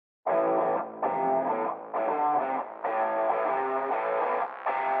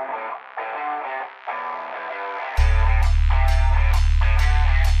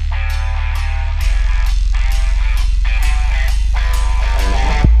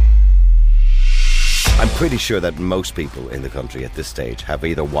pretty sure that most people in the country at this stage have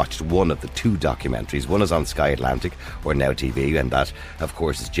either watched one of the two documentaries. One is on Sky Atlantic or Now TV, and that, of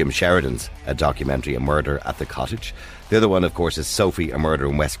course, is Jim Sheridan's documentary, A Murder at the Cottage. The other one, of course, is Sophie, A Murder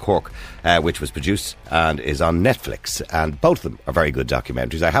in West Cork, which was produced and is on Netflix. And both of them are very good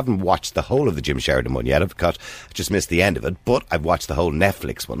documentaries. I haven't watched the whole of the Jim Sheridan one yet. I've just missed the end of it, but I've watched the whole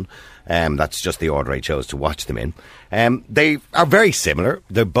Netflix one. That's just the order I chose to watch them in. They are very similar.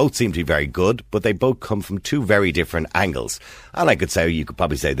 They both seem to be very good, but they both come from two very different angles. And you could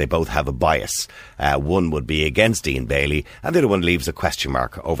probably say they both have a bias. One would be against Ian Bailey, and the other one leaves a question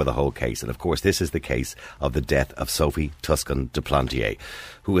mark over the whole case. And of course, this is the case of the death of Sophie Tuscan de Plantier,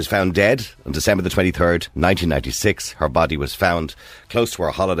 who was found dead on December the 23rd, 1996. Her body was found close to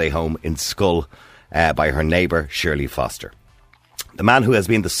her holiday home in Skull by her neighbour, Shirley Foster. The man who has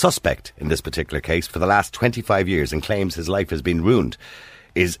been the suspect in this particular case for the last 25 years and claims his life has been ruined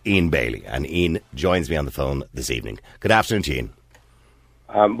is Ian Bailey. And Ian joins me on the phone this evening. Good afternoon to Ian.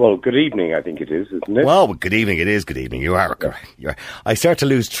 Well, good evening, I think it is, isn't it? Well, good evening. It is good evening. You are correct. I start to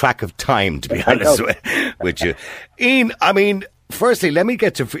lose track of time, to be honest with you. Ian, I mean, firstly, let me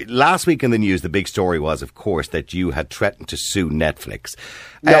get to... Last week in the news, the big story was, of course, that you had threatened to sue Netflix.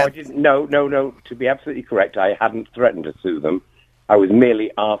 No, I didn't. No. To be absolutely correct, I hadn't threatened to sue them. I was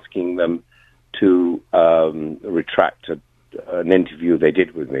merely asking them to retract an interview they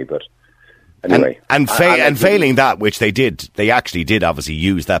did with me, but... Anyway, and failing that, which they did, they actually did obviously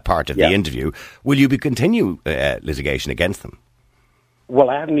use that part of the interview. Will you be continue litigation against them?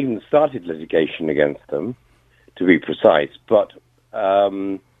 Well, I haven't even started litigation against them, to be precise, but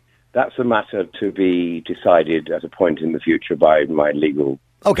that's a matter to be decided at a point in the future by my legal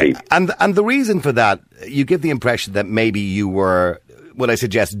Okay, team. and the reason for that, you give the impression that maybe you were, what I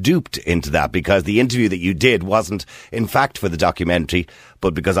suggest, duped into that because the interview that you did wasn't, in fact, for the documentary,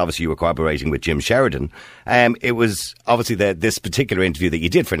 but because obviously you were cooperating with Jim Sheridan. It was obviously this particular interview that you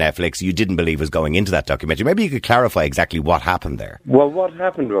did for Netflix you didn't believe was going into that documentary. Maybe you could clarify exactly what happened there. Well, what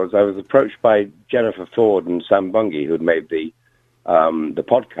happened was I was approached by Jennifer Ford and Sam Bungay, who'd made the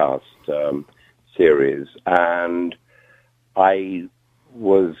podcast series, and I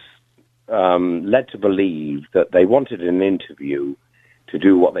was led to believe that they wanted an interview to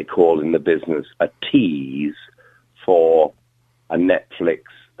do what they call in the business a tease for a Netflix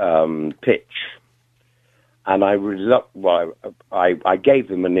pitch. And I gave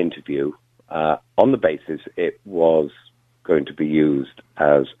them an interview on the basis it was going to be used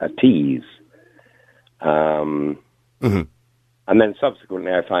as a tease. And then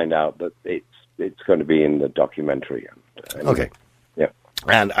subsequently I find out that it's going to be in the documentary. Okay. Yeah.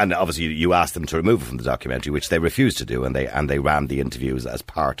 And obviously you asked them to remove it from the documentary, which they refused to do, and they ran the interviews as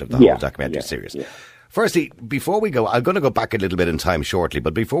part of the whole documentary series. Yeah. Firstly, before we go, I'm going to go back a little bit in time shortly,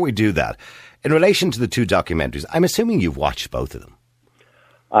 but before we do that, in relation to the two documentaries, I'm assuming you've watched both of them.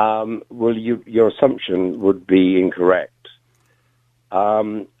 Well, your assumption would be incorrect.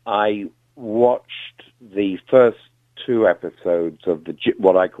 I watched the first two episodes of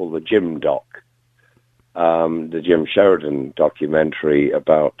what I call the Jim doc. The Jim Sheridan documentary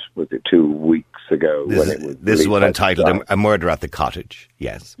about, was it 2 weeks ago? This is one entitled A Murder at the Cottage,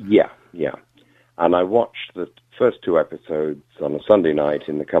 yes. Yeah. And I watched the first two episodes on a Sunday night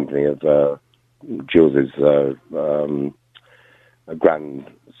in the company of Jules's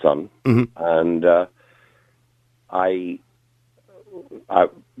grandson. Mm-hmm. And so I've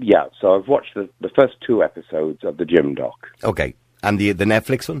watched the first two episodes of the Jim doc. Okay, and the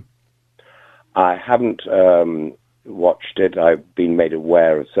Netflix one? I haven't watched it. I've been made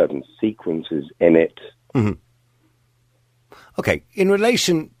aware of certain sequences in it. Mm-hmm. Okay, in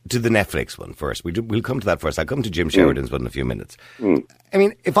relation to the Netflix one first, we'll come to that first. I'll come to Jim Sheridan's one in a few minutes. I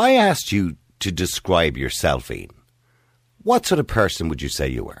mean, if I asked you to describe yourself, Ian, what sort of person would you say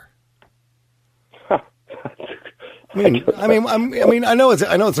you were? I know it's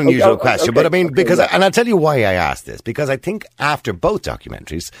an unusual question, but I mean, and I'll tell you why I asked this, because I think after both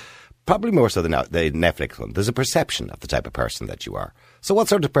documentaries, probably more so than the Netflix one, there's a perception of the type of person that you are. So what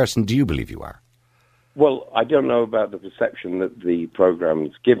sort of person do you believe you are? Well, I don't know about the perception that the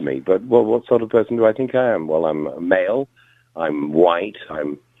programs give me, but what sort of person do I think I am? Well, I'm a male, I'm white,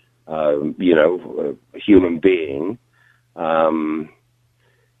 I'm, a human being. Would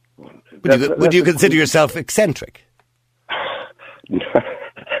you consider yourself eccentric?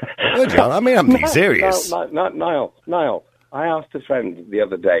 Well, John, I mean, I'm being serious. Niall, I asked a friend the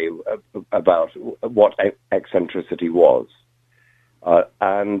other day about what eccentricity was.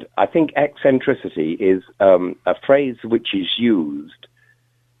 And I think eccentricity is a phrase which is used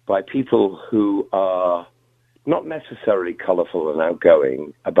by people who are not necessarily colourful and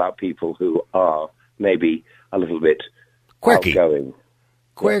outgoing about people who are maybe a little bit quirky. outgoing.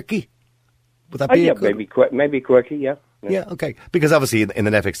 Quirky? Would that be maybe quirky, yeah. Yeah, okay. Because obviously in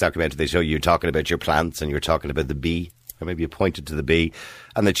the Netflix documentary they show you talking about your plants and you're talking about the bee, or maybe you pointed to the bee,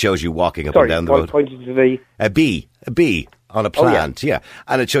 and it shows you walking up and down the road. Pointed to the... A bee on a plant, yeah.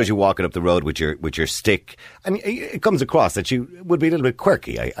 And it shows you walking up the road with your stick. And it comes across that you would be a little bit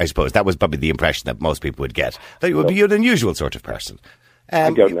quirky, I suppose. That was probably the impression that most people would get. That you would be an unusual sort of person.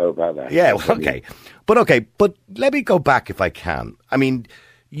 I don't know about that. Yeah, well, okay. But let me go back if I can. I mean,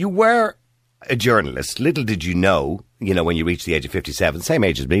 you were a journalist. Little did you know, when you reached the age of 57, same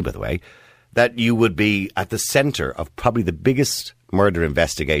age as me, by the way, that you would be at the centre of probably the biggest murder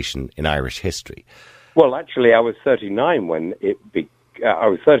investigation in Irish history. Well, actually, I was 39 when I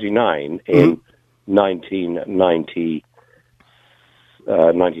was 39 in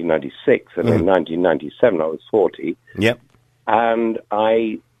 1996, and in 1997 I was 40. Yep. And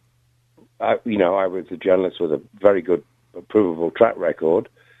I was a journalist with a very good, provable track record,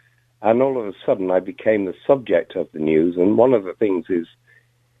 and all of a sudden I became the subject of the news. And one of the things is,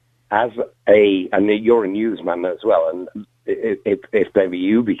 and you're a newsman as well, and if maybe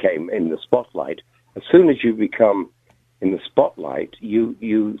you became in the spotlight, as soon as you become in the spotlight,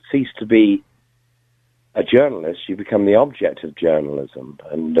 you cease to be a journalist, you become the object of journalism.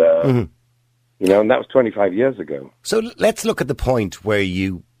 And, and that was 25 years ago. So let's look at the point where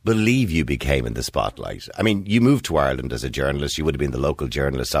you believe you became in the spotlight. I mean, you moved to Ireland as a journalist. You would have been the local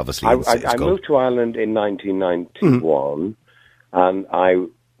journalist, obviously. I moved to Ireland in 1991, and I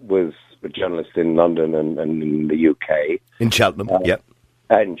was a journalist in London and in the UK. In Cheltenham, yep.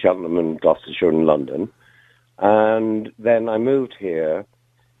 In Cheltenham and Gloucestershire and London. And then I moved here,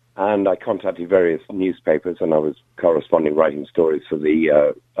 and I contacted various newspapers, and I was corresponding, writing stories for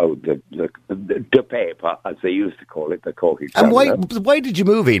the paper, as they used to call it, the Cork Examiner. And why did you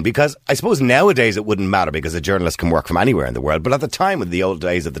move in? Because I suppose nowadays it wouldn't matter because a journalist can work from anywhere in the world. But at the time, in the old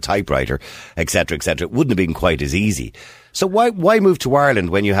days of the typewriter, etc., it wouldn't have been quite as easy. So why move to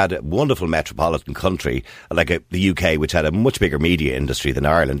Ireland when you had a wonderful metropolitan country like the UK, which had a much bigger media industry than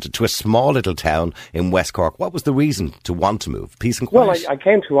Ireland, to a small little town in West Cork? What was the reason to want to move? Peace and quiet? Well, I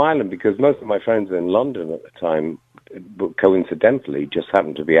came to Ireland because most of my friends in London at the time, coincidentally, just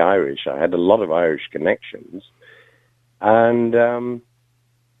happened to be Irish. I had a lot of Irish connections. And I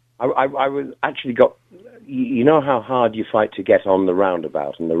was actually got... You know how hard you fight to get on the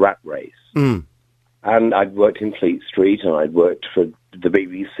roundabout and the rat race? Mm. And I'd worked in Fleet Street, and I'd worked for the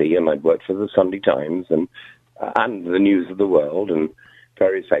BBC, and I'd worked for the Sunday Times, and the News of the World, and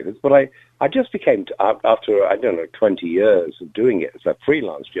various papers. But I just became, after, 20 years of doing it as a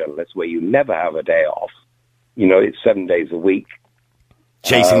freelance journalist, where you never have a day off. It's 7 days a week.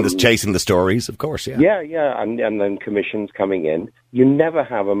 Chasing the stories, of course, yeah. Yeah, and then commissions coming in. You never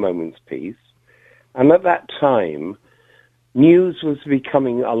have a moment's peace. And at that time, news was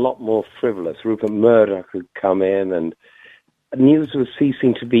becoming a lot more frivolous. Rupert Murdoch had come in, and news was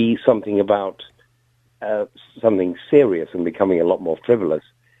ceasing to be something about something serious and becoming a lot more frivolous.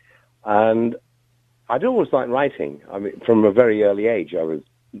 And I'd always liked writing. I mean, from a very early age, that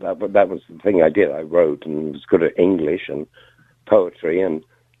was the thing I did. I wrote and was good at English and poetry and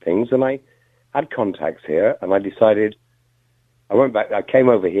things. And I had contacts here, and I decided I went back. I came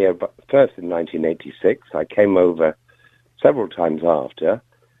over here, but first in 1986. I came over several times after,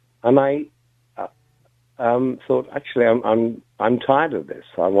 and I thought, actually, I'm tired of this.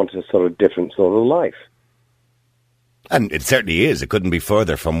 I want a sort of different sort of life. And it certainly is. It couldn't be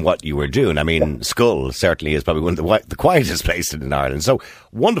further from what you were doing. I mean, Skull certainly is probably one of the quietest places in Ireland. So,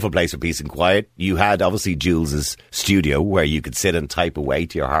 wonderful place for peace and quiet. You had, obviously, Jules's studio where you could sit and type away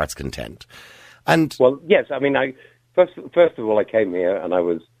to your heart's content. And well, yes. I mean, first of all, I came here, and I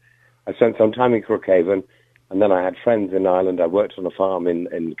spent some time in Crookhaven, and then I had friends in Ireland. I worked on a farm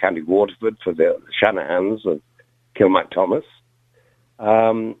in County Waterford for the Shanahans of Kilmac Thomas,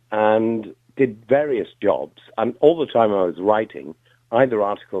 and did various jobs. And all the time I was writing either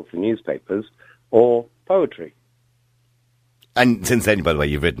articles for newspapers or poetry. And since then, by the way,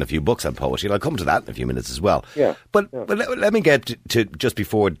 you've written a few books on poetry, and I'll come to that in a few minutes as well. Yeah. But let me get to just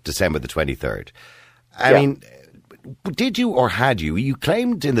before December the 23rd. I mean, did you or had you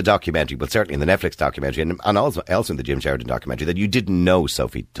claimed in the documentary, but certainly in the Netflix documentary and also in the Jim Sheridan documentary, that you didn't know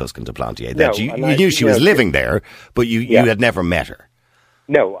Sophie Tuscan de Plantier, that you knew she was living there, but you had never met her.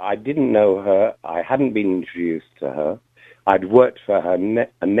 No, I didn't know her. I hadn't been introduced to her. I'd worked for her,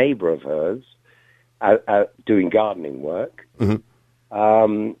 a neighbour of hers, doing gardening work.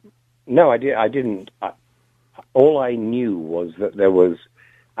 Mm-hmm. No, I didn't. All I knew was that there was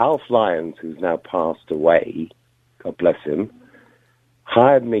Alf Lyons, who's now passed away, God bless him,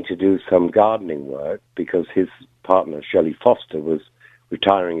 hired me to do some gardening work because his partner, Shelley Foster, was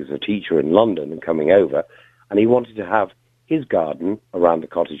retiring as a teacher in London and coming over, and he wanted to have his garden around the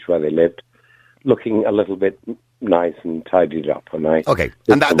cottage where they lived looking a little bit nice and tidied up. And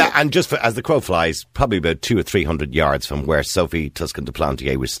and just as the crow flies, probably about 200 or 300 yards from where Sophie Tuscan de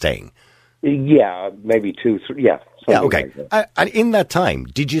Plantier was staying. Yeah, maybe 2, 3. Yeah. Yeah. Okay. Like and in that time,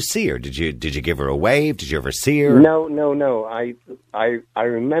 did you see her? Did you give her a wave? Did you ever see her? No. I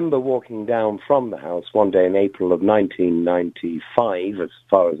remember walking down from the house one day in April of 1995. As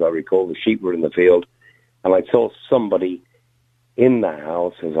far as I recall, the sheep were in the field, and I saw somebody in the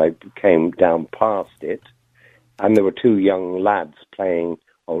house as I came down past it, and there were two young lads playing,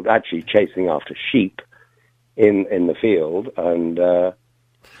 or actually chasing after sheep in the field, and.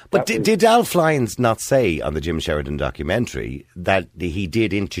 But did Alf Lyons not say on the Jim Sheridan documentary that he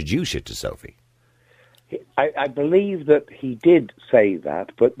did introduce you to Sophie? I believe that he did say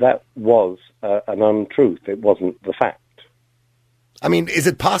that, but that was an untruth. It wasn't the fact. I mean, is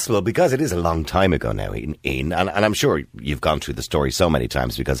it possible, because it is a long time ago now, Ian, and I'm sure you've gone through the story so many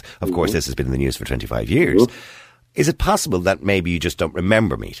times because, of course, this has been in the news for 25 years. Is it possible that maybe you just don't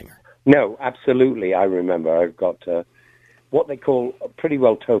remember meeting her? No, absolutely, I remember. I've got what they call pretty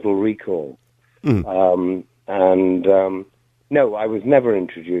well total recall. No, I was never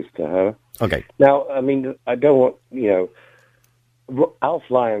introduced to her. Okay. Now, I mean, I don't want, Alf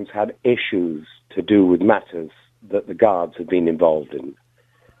Lyons had issues to do with matters that the guards had been involved in.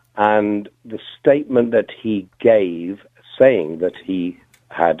 And the statement that he gave saying that he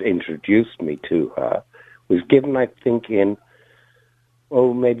had introduced me to her was given, I think, in,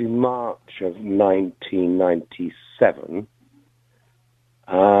 maybe March of 1997.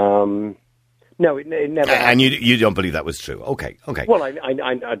 No, it never. And you don't believe that was true? Okay. Well,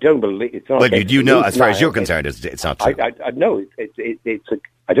 I don't believe it's not. Well, you know, as far as you're concerned, it's not true. I know it's.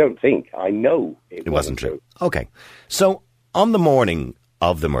 I don't think I know it wasn't true. Okay, so on the morning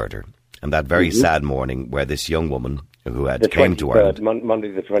of the murder, and that very sad morning, where this young woman who had came to Ireland,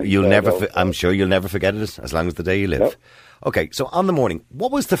 Monday the 23rd. I'm sure you'll never forget it as long as the day you live. No. Okay, so on the morning,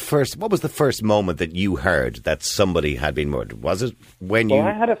 what was the first moment that you heard that somebody had been murdered? Was it when you? Well,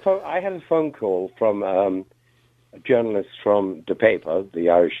 I had a phone call from a journalist from the paper, the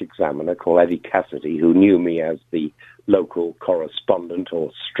Irish Examiner, called Eddie Cassidy, who knew me as the local correspondent,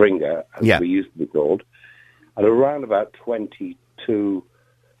 or stringer, as we used to be called, at around about 20 to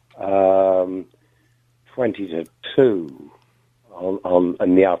 2 on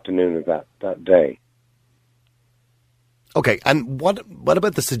in the afternoon of that day. Okay, and what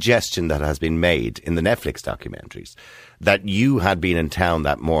about the suggestion that has been made in the Netflix documentaries that you had been in town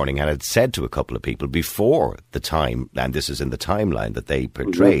that morning and had said to a couple of people before the time, and this is in the timeline that they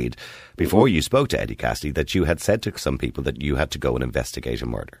portrayed, before you spoke to Eddie Cassidy, that you had said to some people that you had to go and investigate a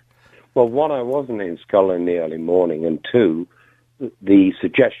murder? Well, one, I wasn't in Scull in the early morning, and two, the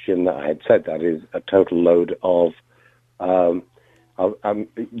suggestion that I had said that is a total load of,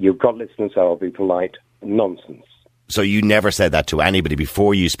 you've got listeners, so I'll be polite, nonsense. So you never said that to anybody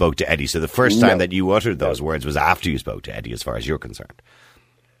before you spoke to Eddie. So the first time that you uttered those words was after you spoke to Eddie, as far as you're concerned.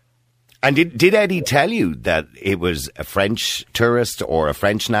 And did Eddie tell you that it was a French tourist or a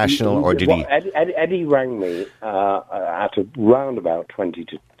French national, or did he? Eddie rang me at around about 20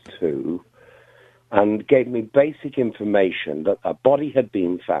 to 2 and gave me basic information that a body had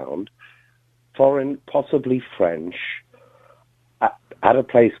been found, foreign, possibly French, at a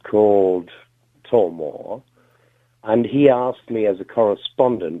place called Tormore. And he asked me as a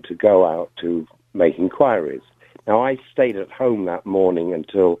correspondent to go out to make inquiries. Now, I stayed at home that morning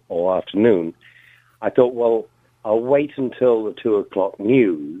or afternoon. I thought, well, I'll wait until the 2 o'clock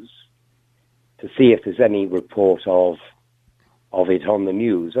news to see if there's any report of it on the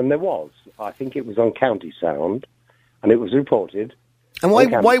news. And there was. I think it was on County Sound, and it was reported. And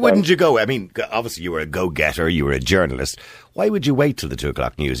why wouldn't you go? I mean, obviously you were a go-getter, you were a journalist. Why would you wait till the 2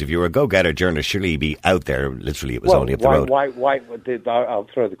 o'clock news? If you were a go-getter journalist, surely you'd be out there. Literally, it was only up the road. I'll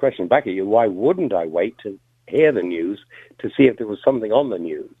throw the question back at you. Why wouldn't I wait to hear the news to see if there was something on the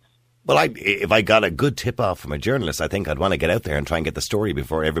news? Well, if I got a good tip-off from a journalist, I think I'd want to get out there and try and get the story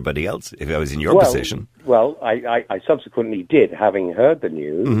before everybody else, if I was in your position. Well, I subsequently did, having heard the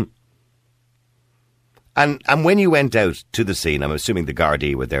news. Mm-hmm. And when you went out to the scene, I'm assuming the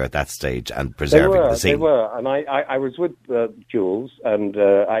Gardaí were there at that stage and preserving the scene. They were, and I was with Jules, and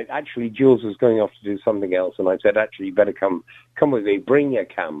Jules was going off to do something else, and I said, actually, you better come with me, bring your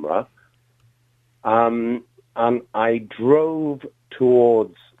camera. And I drove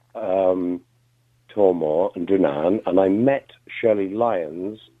towards Tormore and Dunan, and I met Shirley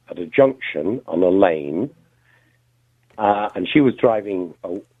Lyons at a junction on a lane, and she was driving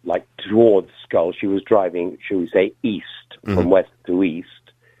like towards Skull. She was driving, shall we say, east, from west to east.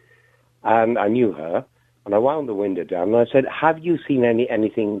 And I knew her, and I wound the window down, and I said, "Have you seen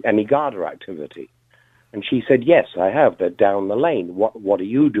any Garda activity?" And she said, "Yes, I have. They're down the lane. What are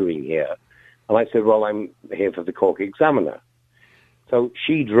you doing here?" And I said, "Well, I'm here for the Cork Examiner." So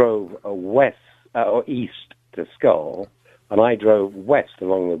she drove west or east to Skull, and I drove west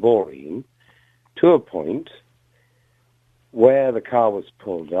along the Boreen to a point where the car was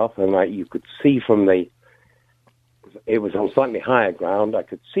pulled up, and you could see from it was on slightly higher ground. I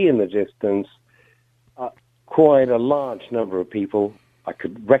could see in the distance quite a large number of people. I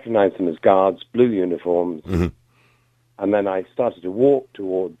could recognize them as guards, blue uniforms. And then I started to walk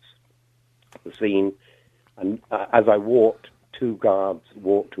towards the scene. And as I walked, two guards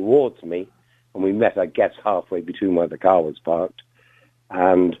walked towards me. And we met, I guess, halfway between where the car was parked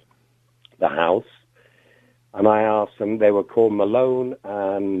and the house. And I asked them, they were called Malone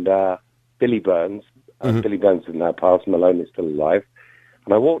and Billy Burns. Billy Burns is now passed, Malone is still alive.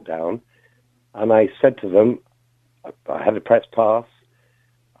 And I walked down, and I said to them, I had a press pass.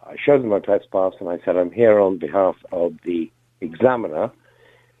 I showed them my press pass, and I said, "I'm here on behalf of the Examiner.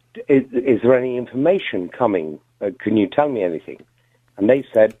 Is there any information coming? Can you tell me anything?" And they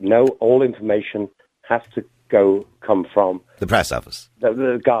said, "No, all information has to come from the press office,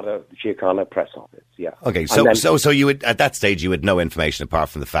 the Garda Síochána press office." Yeah. Okay. So you would, at that stage, you had no information apart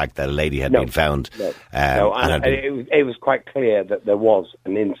from the fact that a lady had been found. No. It was quite clear that there was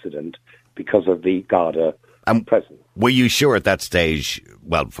an incident because of the Garda presence. Were you sure at that stage,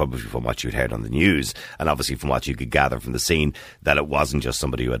 well, from what you'd heard on the news, and obviously from what you could gather from the scene, that it wasn't just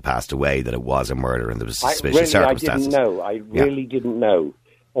somebody who had passed away, that it was a murder and there was suspicious circumstances? I really didn't know.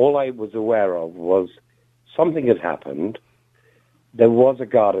 All I was aware of was something had happened. There was a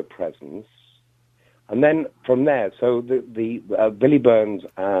Garda presence, and then from there, so the Billy Burns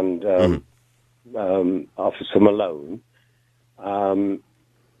and Officer Malone.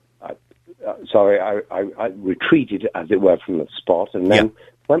 I retreated, as it were, from the spot, and then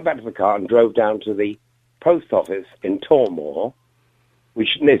went back to the car and drove down to the post office in Tormore,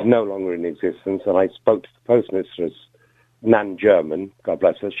 which is no longer in existence. And I spoke to the postmistress, Nan German, God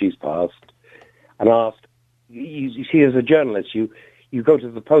bless her, she's passed, and asked, you see, as a journalist, you go to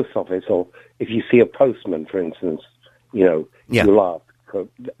the post office, or if you see a postman, for instance, you'll ask,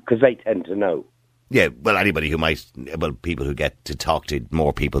 because they tend to know. Yeah, well, anybody who people who get to talk to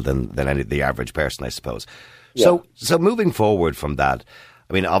more people than the average person, I suppose. Yeah. So moving forward from that,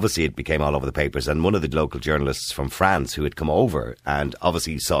 I mean, obviously it became all over the papers, and one of the local journalists from France who had come over and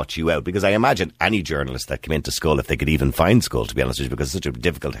obviously sought you out, because I imagine any journalist that came into Skull, if they could even find Skull, to be honest with you, because it's such a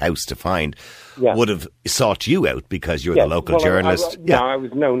difficult house to find, would have sought you out because you're the local journalist. I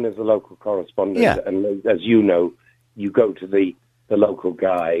was known as a local correspondent, and as you know, you go to the local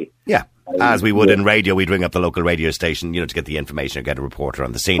guy. Yeah. As we would in radio, we'd ring up the local radio station, to get the information or get a reporter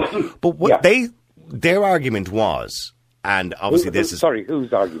on the scene. But what their argument was, and obviously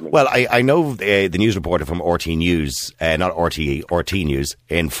whose argument? Well, I know the news reporter from RT News, not RT News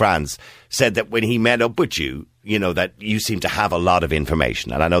in France, said that when he met up with you, that you seem to have a lot of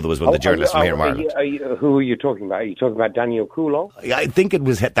information. And I know there was one of the journalists from here in Ireland. Who are you talking about? Are you talking about Daniel Coulon? I think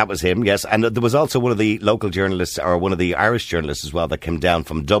that was him, yes. And there was also one of the local journalists, or one of the Irish journalists as well, that came down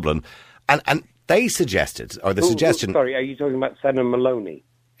from Dublin. And they suggested, or the suggestion... Sorry, are you talking about Senator Maloney?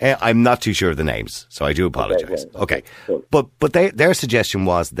 I'm not too sure of the names, so I do apologise. Okay. Sure. But their suggestion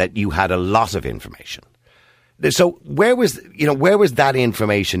was that you had a lot of information. So where was that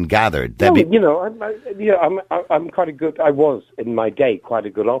information gathered? I'm quite a good... I was, in my day, quite a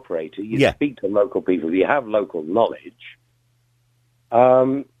good operator. You speak to local people. You have local knowledge.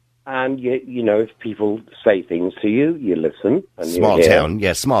 And, if people say things to you, you listen. And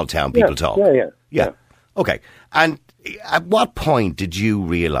small town people talk. Yeah. Okay. And at what point did you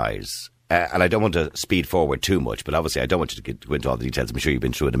realise, and I don't want to speed forward too much, but obviously I don't want you to go into all the details. I'm sure you've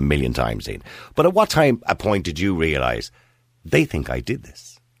been through it a million times, Ian. But at what point did you realise, they think I did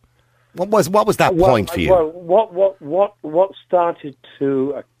this? What was that point for you? Well, what started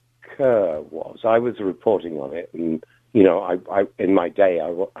to occur was I was reporting on it, and I in my day,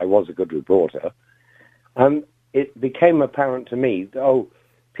 I was a good reporter. And it became apparent to me,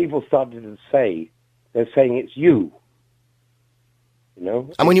 people started to say, they're saying it's you.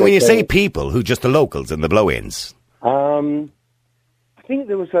 And when you say people, who, just the locals and the blow-ins? I think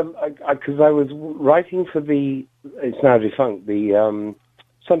there was because I was writing for it's now defunct, the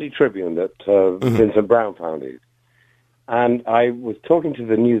Sunday Tribune that Vincent Brown founded. And I was talking to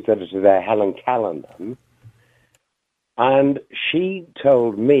the news editor there, Helen Callanan, and she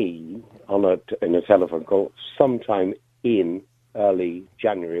told me in a telephone call sometime in early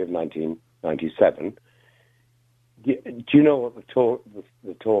January of 1997. Do you know what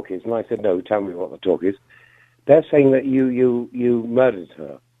the talk is? And I said, no, tell me what the talk is. They're saying that you murdered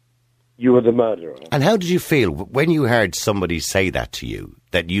her. You were the murderer. And how did you feel when you heard somebody say that to you,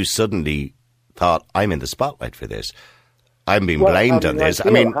 that you suddenly thought, I'm in the spotlight for this? I'm being blamed on this. I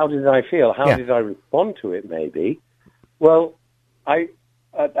mean, how did I feel? How did I respond to it, maybe? Well,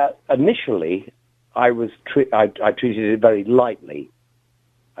 initially, I treated it very lightly.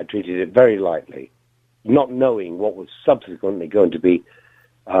 Not knowing what was subsequently going to be,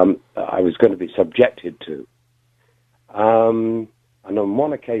 I was going to be subjected to. And on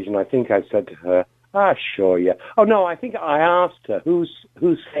one occasion, I think I said to her, sure, yeah. Oh, no, I think I asked her, who's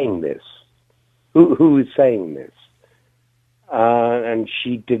saying this? Who is saying this? And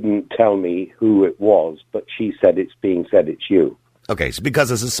she didn't tell me who it was, but she said it's you. Okay, so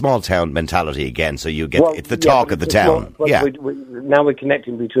because it's a small town mentality again, so you get it's the talk of the town. Now we're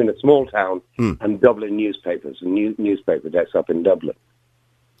connecting between a small town and Dublin newspapers and newspaper desks up in Dublin.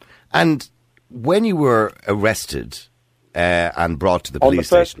 And when you were arrested and brought to the police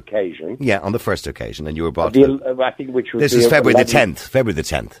station, on the first occasion, on the first occasion, and you were brought. I think which was this is February the 10th. February the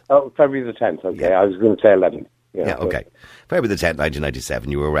 10th. Oh, February the 10th. Okay, I was going to say 11th. Yeah, okay. February the 10th,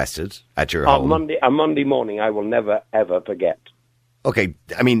 1997. You were arrested at your home. On Monday morning, I will never ever forget. Okay,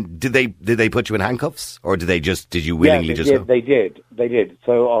 I mean, did they put you in handcuffs, or did you willingly just? Yeah, they did.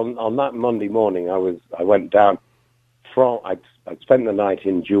 So on that Monday morning, I went down I'd spent the night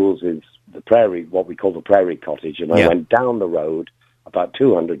in Jules's, the Prairie, what we call the Prairie Cottage, and I went down the road about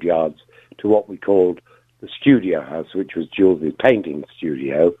 200 yards to what we called the Studio House, which was Jules's painting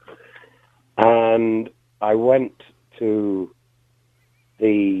studio, and I went to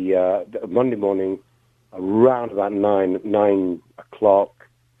the Monday morning around about 9 o'clock,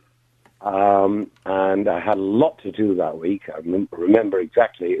 and I had a lot to do that week. I remember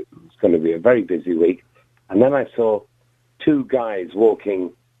exactly it was going to be a very busy week. And then I saw two guys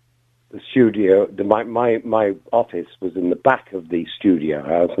walking the studio. My office was in the back of the Studio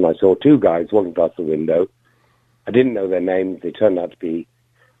House, and I saw two guys walking past the window. I didn't know their names. They turned out to be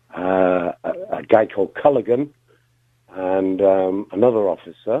a guy called Culligan and another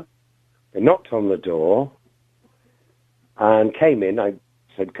officer. They knocked on the door and came in. I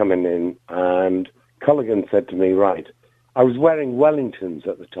said, come in, and Culligan said to me, right, I was wearing Wellingtons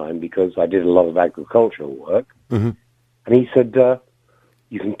at the time because I did a lot of agricultural work. Mm-hmm. And he said,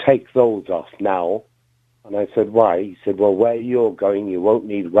 you can take those off now. And I said, why? He said, well, where you're going, you won't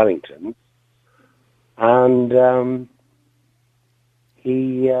need Wellingtons. And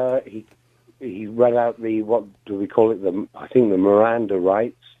he read out the, what do we call it, I think the Miranda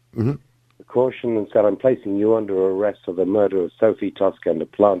rights, the caution, and said, I'm placing you under arrest for the murder of Sophie, Tuscan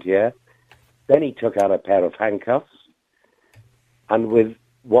of Plantier. Then he took out a pair of handcuffs, and with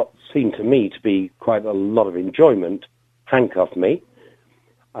what seemed to me to be quite a lot of enjoyment, handcuffed me.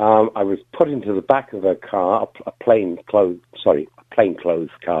 I was put into the back of a car, a plainclothes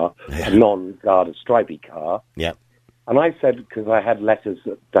car, a non-guard, a stripy car. Yeah. And I said, because I had letters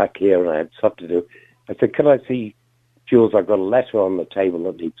back here and I had stuff to do, I said, can I see Jules? I've got a letter on the table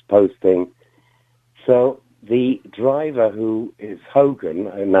that needs posting. So the driver, who is Hogan,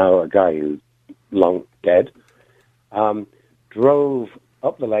 and now a guy who's long dead, drove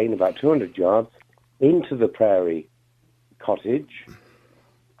up the lane about 200 yards into the Prairie Cottage.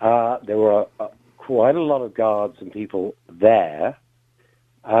 There were quite a lot of guards and people there,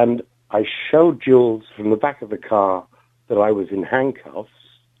 and I showed Jules from the back of the car that I was in handcuffs,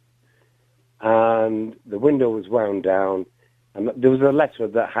 and the window was wound down, and there was a letter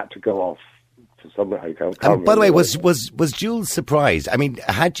that had to go off for somewhere. I can't and by the way, was Jules surprised? I mean,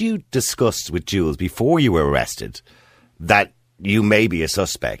 had you discussed with Jules before you were arrested that you may be a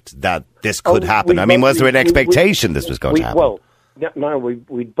suspect, that this could happen? Was there an expectation this was going to happen? Well, no,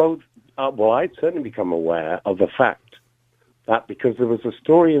 we both, I'd certainly become aware of the fact that because there was a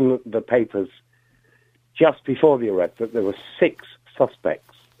story in the papers just before the arrest that there were 6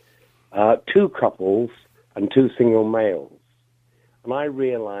 suspects, 2 couples and 2 single males. And I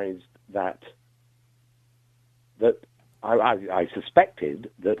realized that I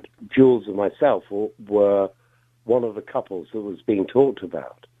suspected that Jules and myself were one of the couples that was being talked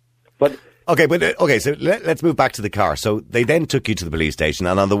about. But so let's move back to the car. So they then took you to the police station,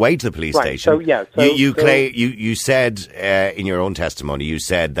 and on the way to the police station, you said in your own testimony, you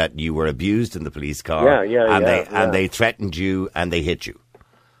said that you were abused in the police car, and they threatened you and they hit you.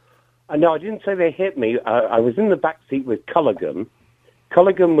 No, I didn't say they hit me. I was in the back seat with Culligan.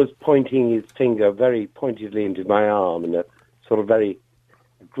 Culligan was pointing his finger very pointedly into my arm in a sort of very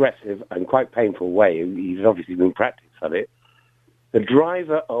aggressive and quite painful way. He's obviously been practicing at it. The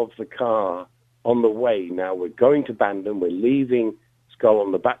driver of the car on the way, now we're going to Bandon, we're leaving Skull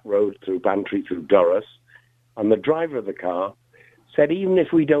on the back road through Bantry, through Durras, and the driver of the car said, even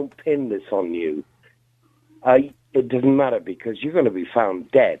if we don't pin this on you, it doesn't matter because you're going to be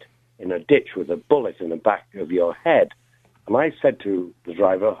found dead in a ditch with a bullet in the back of your head. And I said to the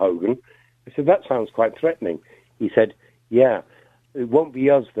driver, Hogan, I said, that sounds quite threatening. He said, yeah, it won't be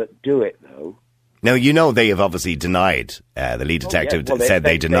us that do it, though. Now, you know they have obviously denied, the lead detective said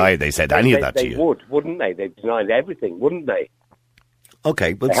they said any of that to you. They would, wouldn't they? They've denied everything, wouldn't they?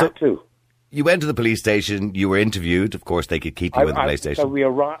 Okay, but they had to. You went to the police station, you were interviewed, of course they could keep you in the police station. So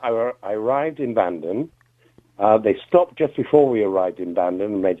I arrived in Bandon. They stopped just before we arrived in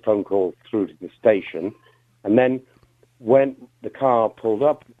Bandon and made a phone call through to the station. And then when the car pulled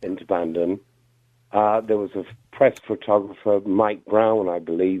up into Bandon, there was a press photographer, Mike Brown, I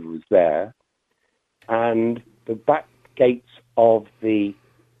believe, was there. And the back gates of the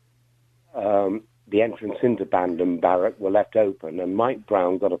entrance into Bandon Barrack were left open, and Mike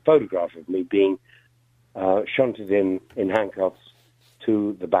Brown got a photograph of me being shunted in handcuffs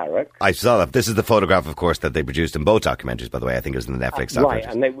to the barrack. I saw that. This is the photograph, of course, that they produced in both documentaries, by the way. I think it was in the Netflix documentaries. Right,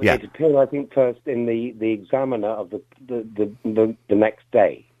 and it appeared, I think, first in the Examiner of the next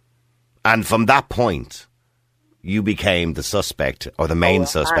day. And from that point, you became the suspect, or the main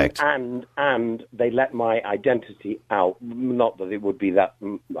suspect. And they let my identity out. Not that it would be that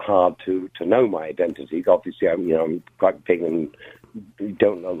hard to know my identity. Obviously, I'm quite big and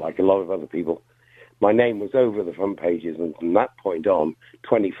don't know, like a lot of other people. My name was over the front pages, and from that point on,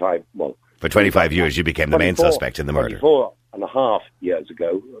 for 25 years, you became the main suspect in the murder. 24 and a half years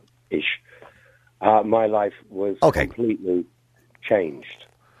ago-ish, my life was completely changed.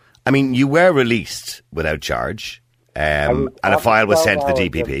 I mean, you were released without charge, and a file was sent to the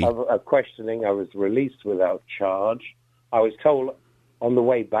DPP. Of questioning, I was released without charge. I was told on the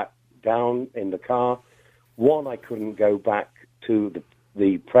way back down in the car, one, I couldn't go back to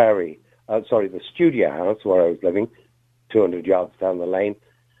the studio house where I was living, 200 yards down the lane.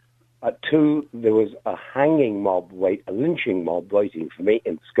 Two, there was a lynching mob waiting for me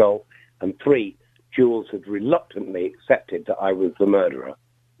in Skull. And three, Jules had reluctantly accepted that I was the murderer.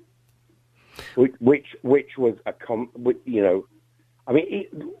 Which was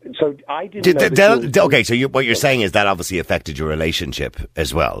so I didn't know. Okay, so what you're saying is that obviously affected your relationship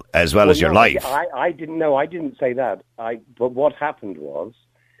as well as your life. I didn't know. I didn't say that. But what happened was,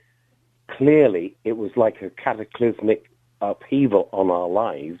 clearly, it was like a cataclysmic upheaval on our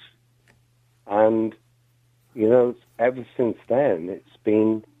lives, and ever since then, it's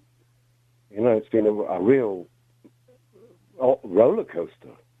been a real roller coaster.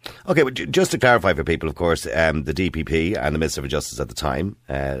 Okay, but just to clarify for people, of course, the DPP and the Minister for Justice at the time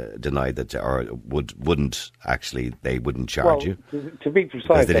denied that, or wouldn't charge you. To be precise,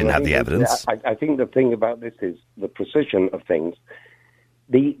 because they didn't have the evidence. I think the thing about this is the precision of things.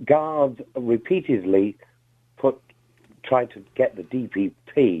 The guards repeatedly tried to get the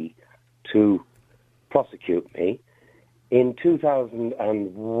DPP to prosecute me. In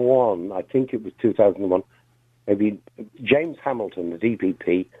 2001, I think it was 2001, maybe James Hamilton, the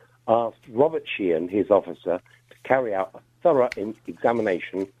DPP, asked Robert Sheehan, his officer, to carry out a thorough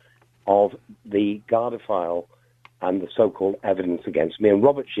examination of the Garda file and the so-called evidence against me. And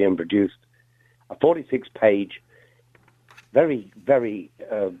Robert Sheehan produced a 46-page, very, very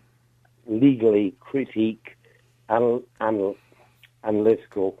legally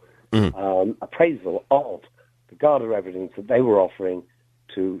analytical appraisal of the Garda evidence that they were offering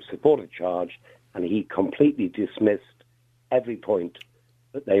to support a charge, and he completely dismissed every point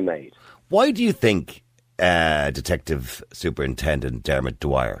that they made. Why do you think Detective Superintendent Dermot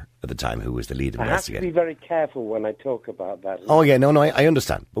Dwyer at the time, who was the lead investigator... I have to be very careful when I talk about that. Oh, yeah, no, I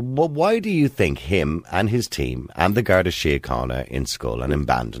understand. But why do you think him and his team and the Garda Síochána in Skull and in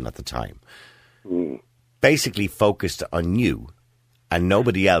Bandon at the time basically focused on you and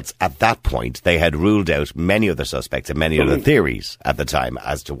nobody else at that point? They had ruled out many other suspects and many other theories at the time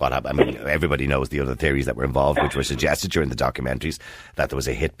as to what happened. I mean, everybody knows the other theories that were involved, which were suggested during the documentaries, that there was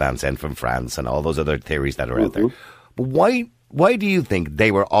a hitman sent from France and all those other theories that are out there. But why do you think they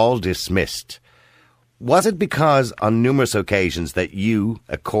were all dismissed? Was it because on numerous occasions that you,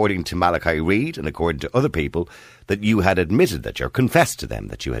 according to Malachi Reid and according to other people, that you had admitted that you confessed to them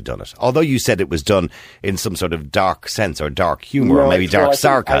that you had done it? Although you said it was done in some sort of dark sense or dark humour or maybe dark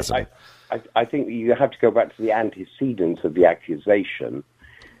sarcasm. I think you have to go back to the antecedents of the accusation.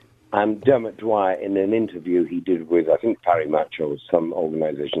 And Dermot Dwyer, in an interview he did with, I think, Parry Macho or some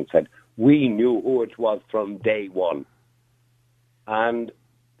organisation, said, "We knew who it was from day one." And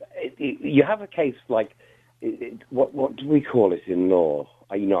you have a case like what do we call it in law?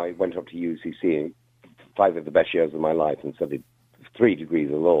 I went up to UCC in 5 of the best years of my life and studied 3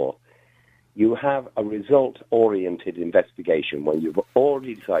 degrees of law. You have a result-oriented investigation when you've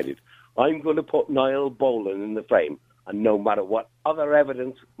already decided, I'm going to put Niall Boland in the frame, and no matter what other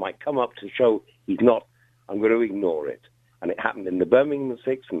evidence might come up to show he's not, I'm going to ignore it. And it happened in the Birmingham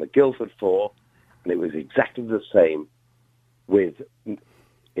 6 and the Guildford 4, and it was exactly the same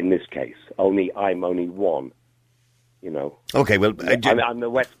in this case. I'm only one, Okay, well... I'm the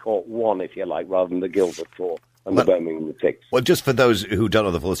West Court 1, if you like, rather than the Guildford 4 and the Birmingham 6. Well, just for those who don't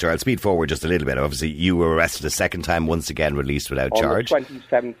know the full story, I'll speed forward just a little bit. Obviously, you were arrested a second time, once again released without charge. On the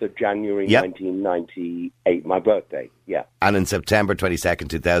 27th of January, 1998, my birthday, yeah. And in September 22nd,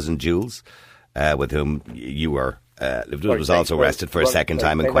 2000, Jules, with whom you were... was also arrested for a second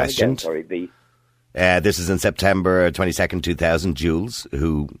time and questioned. This is in September 22nd, 2000. Jules,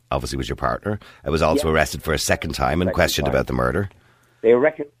 who obviously was your partner, was also arrested for a second time and questioned about the murder. They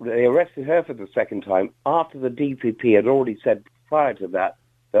arrested her for the second time after the DPP had already said prior to that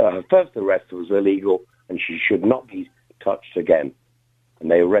her first arrest was illegal and she should not be touched again.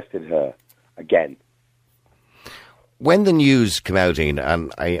 And they arrested her again. When the news came out, Ian,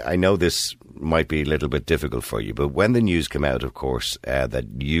 and I know this might be a little bit difficult for you, but when the news came out, of course, that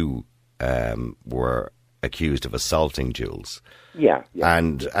you were accused of assaulting Jules. Yeah.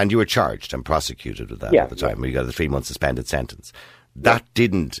 And you were charged and prosecuted with that at the time. You got a 3-month suspended sentence. That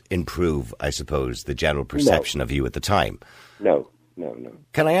didn't improve, I suppose, the general perception of you at the time. No.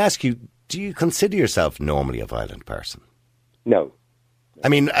 Can I ask you, do you consider yourself normally a violent person? No. I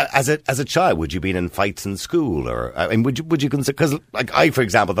mean, as a child, would you been in fights in school, or would you consider? Because, for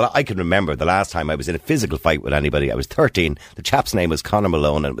example, I can remember the last time I was in a physical fight with anybody. I was 13. The chap's name was Conor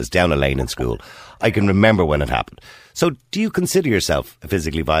Malone, and it was down a lane in school. I can remember when it happened. So, do you consider yourself a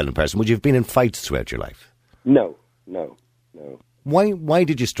physically violent person? Would you have been in fights throughout your life? No. Why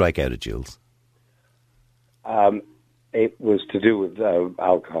did you strike out at Jules? It was to do with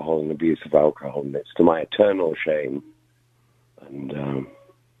alcohol and abuse of alcohol, and it's to my eternal shame. And,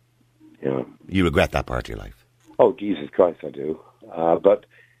 You regret that part of your life? Oh, Jesus Christ, I do. But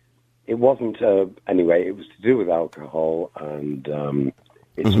it wasn't, anyway, it was to do with alcohol, and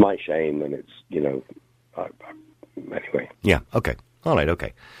it's my shame, and it's, anyway. Yeah, okay. All right,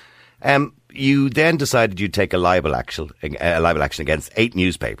 okay. You then decided you'd take a libel action against 8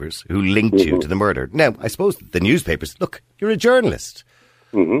 newspapers who linked you to the murder. Now, I suppose the newspapers, look, you're a journalist.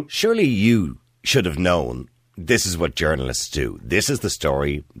 Mm-hmm. Surely you should have known this is what journalists do. This is the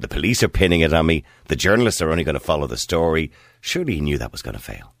story. The police are pinning it on me. The journalists are only going to follow the story. Surely you knew that was going to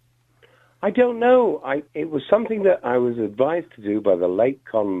fail. I don't know. It was something that I was advised to do by the late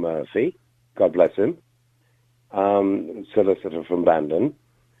Con Murphy, God bless him, solicitor from Bandon.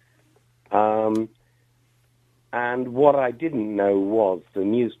 And what I didn't know was the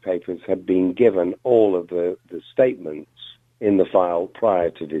newspapers had been given all of the statements in the file prior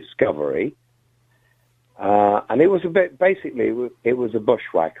to discovery. And it was it was a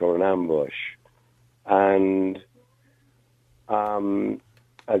bushwhack or an ambush. And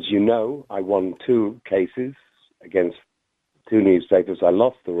as you know, I won 2 cases against 2 newspapers. I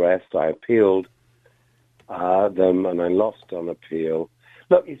lost the rest. I appealed them, and I lost on appeal.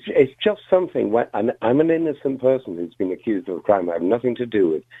 Look, it's just something. And I'm an innocent person who's been accused of a crime I have nothing to do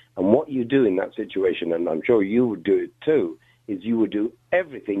with. And what you do in that situation, and I'm sure you would do it too, is you would do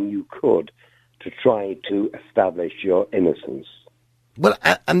everything you could to try to establish your innocence. Well,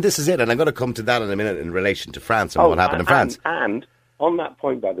 and this is it, and I'm going to come to that in a minute in relation to France and what happened in France. And on that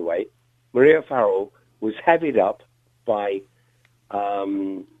point, by the way, Maria Farrell was heavied up by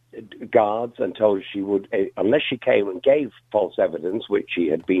guards and told she would, unless she came and gave false evidence, which she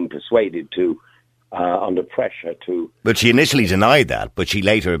had been persuaded to under pressure to... But she initially denied that, but she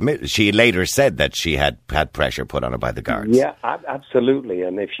later said that she had pressure put on her by the guards. Yeah, absolutely.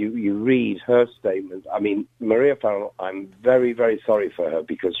 And if you read her statement, I mean, Maria Farrell, I'm very, very sorry for her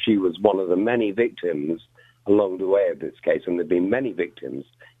because she was one of the many victims along the way of this case, and there have been many victims,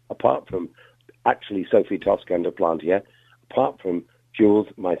 apart from actually Sophie Tuscan de Plantier, apart from Jules,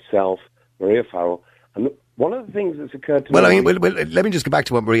 myself, Maria Farrell, and one of the things that's occurred to me... Well, let me just go back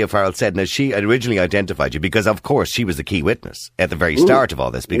to what Maria Farrell said. Now, she originally identified you because, of course, she was the key witness at the very start of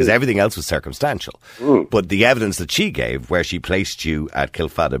all this because everything else was circumstantial. But the evidence that she gave, where she placed you at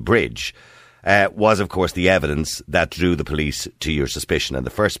Kilfada Bridge, was, of course, the evidence that drew the police to your suspicion in the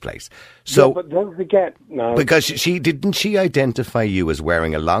first place. So, yeah, but don't forget... No. Because she identify you as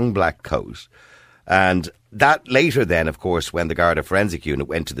wearing a long black coat, and that later then, of course, when the Garda Forensic Unit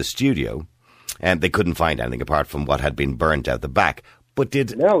went to the studio... and they couldn't find anything apart from what had been burnt out the back. But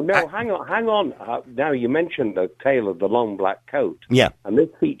did... No, hang on. Now, you mentioned the tale of the long black coat. Yeah. And this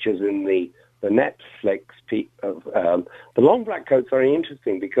features in the Netflix... the long black coat's very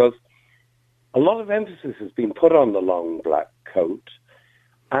interesting because a lot of emphasis has been put on the long black coat,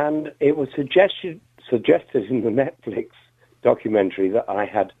 and it was suggested in the Netflix documentary that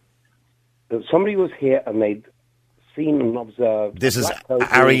somebody was here and they'd seen and observed... This is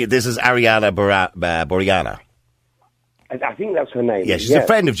Ariana Boreana. I think that's her name. Yeah, she's a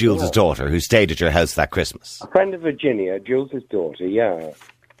friend of Jules' daughter who stayed at your house that Christmas. A friend of Virginia, Jules' daughter, yeah.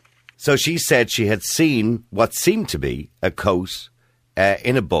 So she said she had seen what seemed to be a coat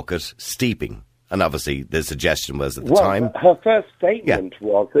in a bucket steeping. And obviously the suggestion was at the time... Her first statement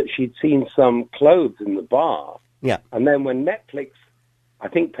was that she'd seen some clothes in the bar. Yeah. And then when Netflix, I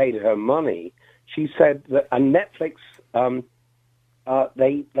think, paid her money, she said that... And Netflix...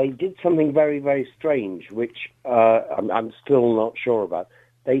 They did something very, very strange, which I'm still not sure about.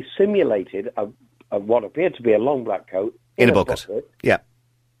 They simulated what appeared to be a long black coat in a bucket. Yeah,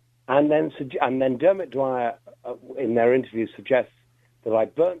 and then Dermot Dwyer in their interview suggests that I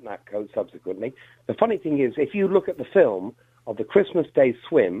burnt that coat subsequently. The funny thing is, if you look at the film of the Christmas Day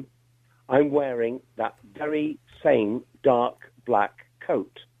swim, I'm wearing that very same dark black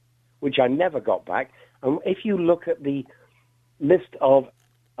coat, which I never got back. And if you look at the list of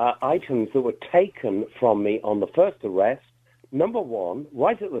items that were taken from me on the first arrest, number one,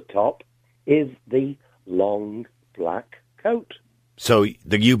 right at the top, is the long black coat. So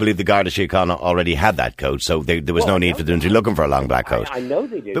you believe the Garda Síochána already had that coat, so there was no need for them to be looking for a long black coat. I know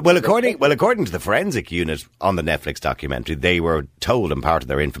they did. But according to the forensic unit on the Netflix documentary, they were told, and part of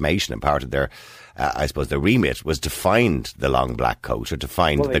their information and part of their, I suppose, their remit was to find the long black coat or to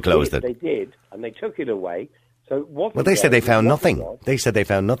find the clothes They did, and they took it away. So they said they found nothing. They said they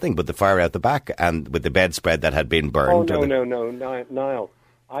found nothing but the fire out the back and with the bedspread that had been burned. Oh no, Niall,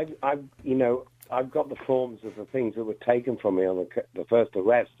 I've got the forms of the things that were taken from me on the first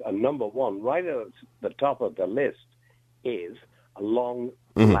arrest, and number one, right at the top of the list, is a long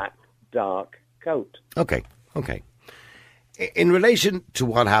black dark coat. Okay. In relation to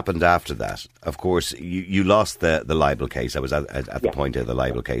what happened after that, of course, you lost the libel case. I was at the point of the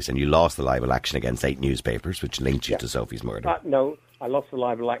libel case, and you lost the libel action against 8 newspapers, which linked you to Sophie's murder. No, I lost the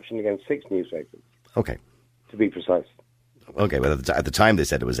libel action against 6 newspapers. Okay. To be precise. Okay, well, at the time they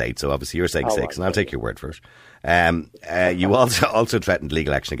said it was 8, so obviously you're saying 6, and I'll take your word for it. You also threatened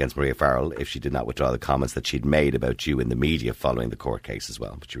legal action against Maria Farrell if she did not withdraw the comments that she'd made about you in the media following the court case as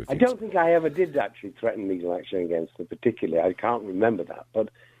well, but you refused. I don't think I ever did actually threaten legal action against her particularly. I can't remember that. But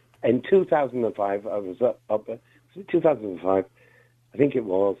in 2005, I was up 2005, I think it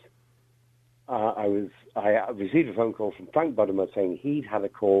was, I received a phone call from Frank Budimer saying he'd had a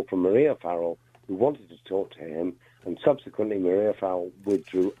call from Maria Farrell who wanted to talk to him, and subsequently Maria Farrell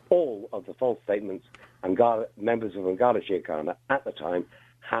withdrew all of the false statements and members of the Garda Síochána at the time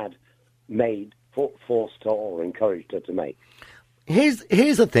had forced her or encouraged her to make. Here's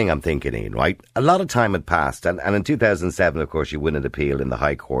the thing I'm thinking, Ian, right? A lot of time had passed, and in 2007, of course, you win an appeal in the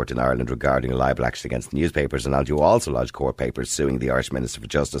High Court in Ireland regarding a libel action against the newspapers, and you also lodged court papers suing the Irish Minister for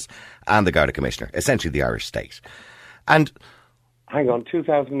Justice and the Garda Commissioner, essentially the Irish state. And... Hang on,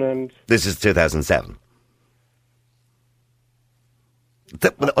 2000 and... This is 2007.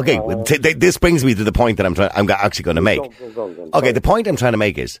 This brings me to the point that I'm actually going to make. Okay, the point I'm trying to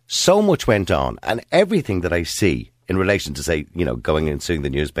make is so much went on, and everything that I see in relation to, say, going and suing the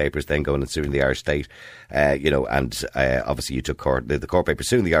newspapers, then going and suing the Irish state, and obviously you took the court papers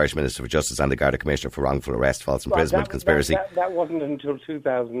suing the Irish Minister for Justice and the Garda Commissioner for wrongful arrest, false imprisonment, conspiracy. That wasn't until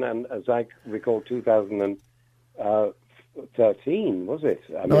 2000, and as I recall, 2013, was it?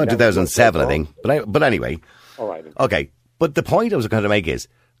 No, 2007, I think. But anyway. All right. Okay. But the point I was going to make is,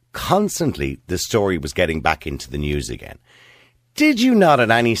 constantly the story was getting back into the news again. Did you not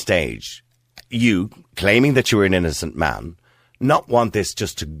at any stage, you claiming that you were an innocent man, not want this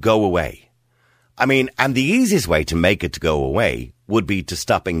just to go away? I mean, and the easiest way to make it to go away would be to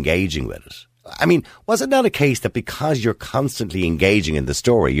stop engaging with it. I mean, was it not a case that because you're constantly engaging in the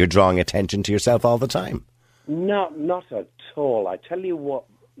story, you're drawing attention to yourself all the time? No, not at all. I tell you what,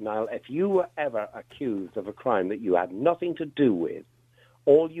 Niall, if you were ever accused of a crime that you had nothing to do with,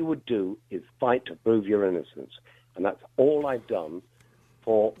 all you would do is fight to prove your innocence. And that's all I've done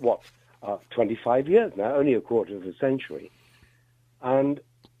for, 25 years now, only a quarter of a century. And,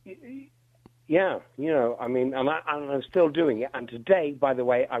 yeah, and I'm still doing it. And today, by the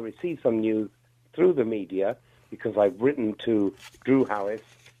way, I received some news through the media because I've written to Drew Harris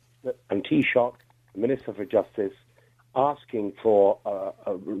and Taoiseach, the Minister for Justice, asking for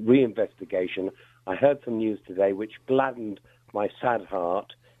a reinvestigation. I heard some news today which gladdened my sad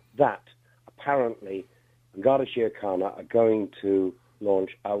heart that apparently Garda Síochána are going to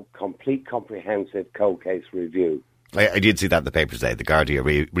launch a complete comprehensive cold case review. I did see that in the paper today. The Gardaí are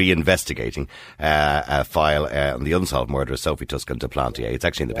reinvestigating a file on the unsolved murder of Sophie Tuscan to Plantier. It's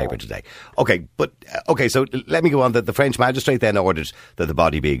actually in the paper today. Okay, so let me go on. The French magistrate then ordered that the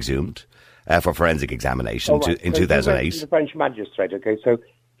body be exhumed for forensic examination in 2008. The French magistrate, okay, so,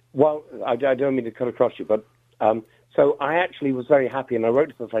 well, I don't mean to cut across you, but so I actually was very happy, and I wrote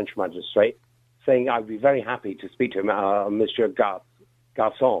to the French magistrate saying I'd be very happy to speak to him, Monsieur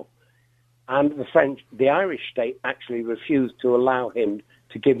Garçon. And the Irish state actually refused to allow him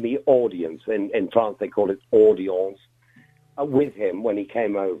to give me audience. In France, they call it audience, with him when he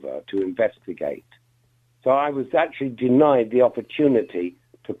came over to investigate. So I was actually denied the opportunity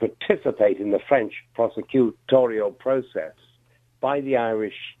to participate in the French prosecutorial process by the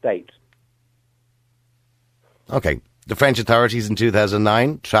Irish state. Okay. The French authorities in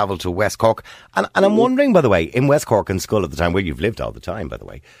 2009 travelled to West Cork. And I'm wondering, by the way, in West Cork and Schull at the time, where you've lived all the time, by the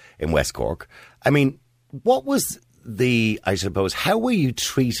way, in West Cork, I mean, what was how were you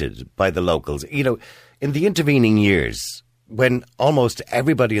treated by the locals? You know, in the intervening years, when almost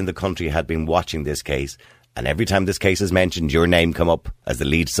everybody in the country had been watching this case, and every time this case is mentioned, your name come up as the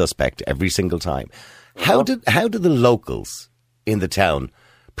lead suspect every single time. How did the locals in the town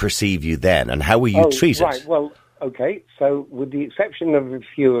perceive you then, and how were you treated? Right, well, okay, so with the exception of a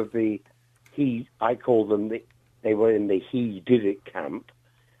few of I call them, they were in the he did it camp,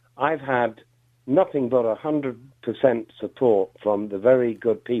 I've had nothing but 100% support from the very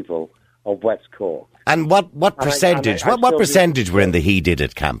good people of West Cork. And what percentage? What percentage were in the he did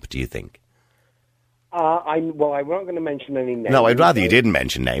it camp, do you think? I'm not going to mention any names. No, I'd rather you didn't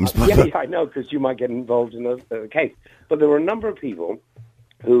mention names. Yeah, I know, because you might get involved in a case. But there were a number of people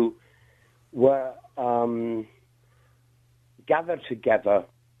who were gathered together,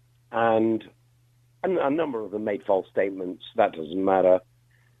 and a number of them made false statements. That doesn't matter.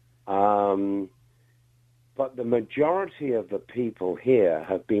 But the majority of the people here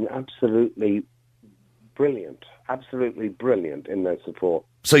have been absolutely brilliant in their support.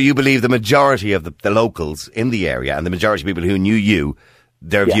 So you believe the majority of the locals in the area and the majority of people who knew you,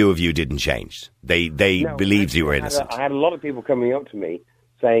 their view of you didn't change. They believed you were innocent. I had a lot of people coming up to me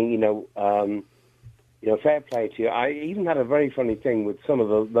saying, fair play to you. I even had a very funny thing with some of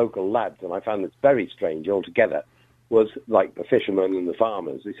the local lads, and I found this very strange altogether, was like the fishermen and the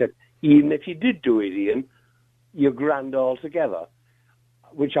farmers. They said, even if you did do it, Ian, you're grand altogether,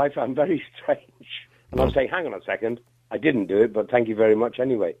 which I found very strange. And I'm saying, hang on a second, I didn't do it, but thank you very much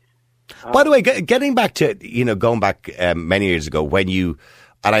anyway. By the way, getting back to, going back many years ago when you,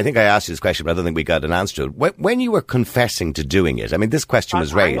 and I think I asked you this question, but I don't think we got an answer to it. When you were confessing to doing it, I mean, this question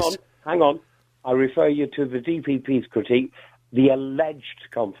was raised. Hang on. I refer you to the DPP's critique, the alleged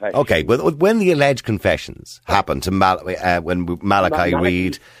confession. Okay, well, when the alleged confessions happened to when Malachi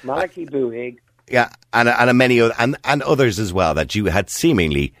Reid, Malachi Buhig, yeah, and many other, and others as well that you had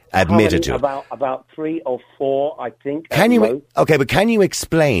seemingly admitted to. About 3 or 4, I think. But can you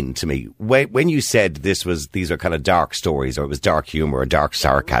explain to me when you said these are kind of dark stories, or it was dark humour or dark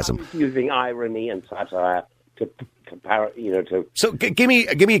sarcasm? I was using irony and satire to. So give me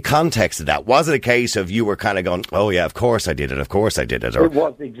a context of that. Was it a case of you were kind of going, oh yeah, of course I did it, or it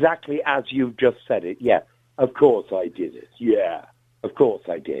was exactly as you've just said it. Yeah, of course I did it. Yeah, of course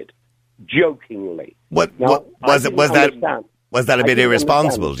I did. Jokingly. Was that a bit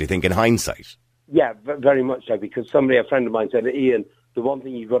irresponsible? Do you think, in hindsight? Yeah, very much so. Because a friend of mine said, Ian, the one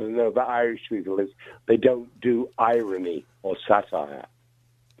thing you've got to know about Irish people is they don't do irony or satire.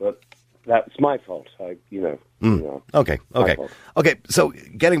 But that's my fault. Okay. So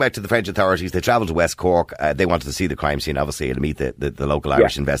getting back to the French authorities, they travelled to West Cork. They wanted to see the crime scene, obviously, and meet the local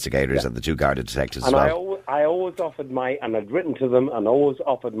Irish investigators and the 2 Garda detectives as well. I always offered and I'd written to them, and always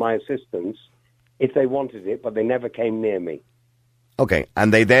offered my assistance if they wanted it, but they never came near me. Okay,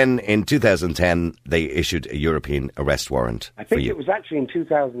 and they then, in 2010, they issued a European arrest warrant for you. I think it was actually in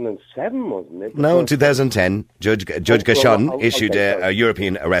 2007, wasn't it? No, in 2010, Judge Gachon issued a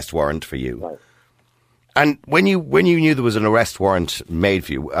European arrest warrant for you. Right. And when you knew there was an arrest warrant made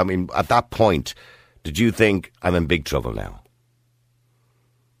for you, I mean, at that point, did you think, I'm in big trouble now?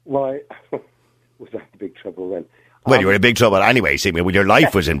 Well, was that big trouble then? Well, you were in big trouble anyway. See, your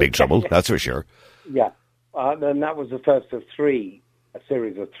life was in big trouble, that's for sure. Yeah. And that was the first of a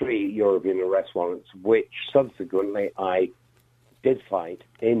series of 3 European arrest warrants, which subsequently I did fight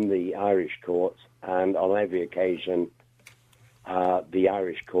in the Irish courts, and on every occasion, the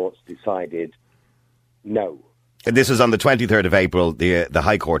Irish courts decided no. This was on the 23rd of April. The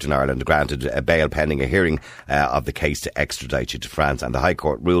High Court in Ireland granted a bail pending a hearing of the case to extradite you to France, and the High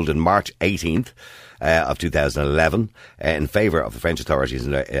Court ruled on March 18th of 2011 in favour of the French authorities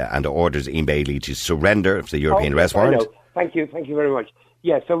and orders Ian Bailey to surrender the European arrest warrant. Thank you very much.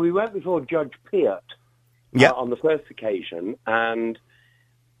 Yeah, so we went before Judge Peart on the first occasion, and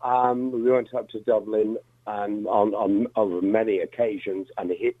we went up to Dublin and on over many occasions,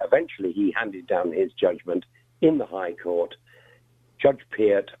 and eventually he handed down his judgment in the High Court. Judge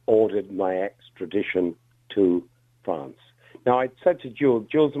Peart ordered my extradition to France. Now, I'd said to Jules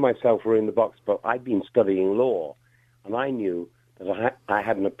and myself were in the box, but I'd been studying law, and I knew that I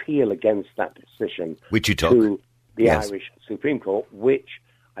had an appeal against that decision. Which you took? To the Irish Supreme Court, which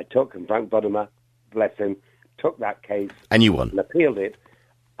I took, and Frank Budemer, bless him, took that case. And you won. And appealed it.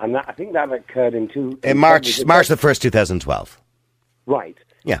 And I think that occurred in March the 1st, 2012. Right.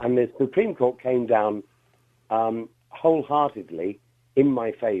 Yeah. And the Supreme Court came down wholeheartedly in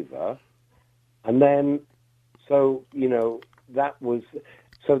my favour. And then, so the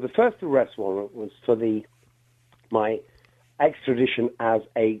first arrest warrant was for my extradition as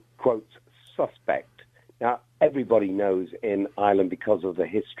a, quote, suspect. Now, everybody knows in Ireland, because of the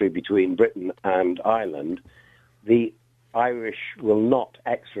history between Britain and Ireland, the Irish will not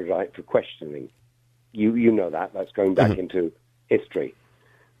extradite for questioning. You know that. That's going back into history.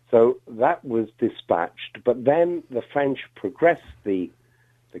 So that was dispatched. But then the French progressed the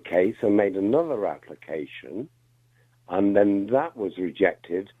case and made another application. And then that was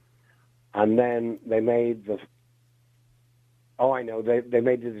rejected. And then they made they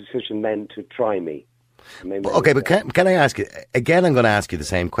made the decision then to try me. Okay, but can I ask you, again, I'm going to ask you the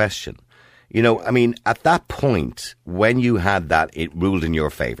same question. You know, I mean, at that point, when you had that, it ruled in your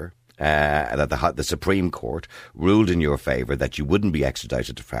favour, that the Supreme Court ruled in your favour that you wouldn't be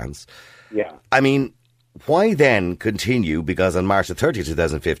extradited to France. Yeah. I mean, why then continue? Because on March the 30th,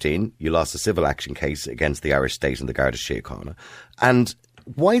 2015, you lost a civil action case against the Irish state and the Garda Síochána. And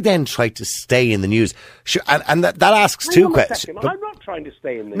why then try to stay in the news? Sure, and that asks two questions. I'm not trying to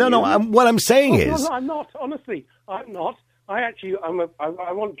stay in the news. No, what I'm saying is... No, I'm not. Honestly, I'm not. I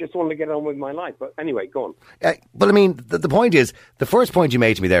just want to get on with my life. But anyway, go on. But I mean, the point is, the first point you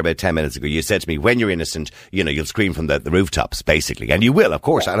made to me there about 10 minutes ago, you said to me, when you're innocent, you'll scream from the rooftops, basically. And you will, of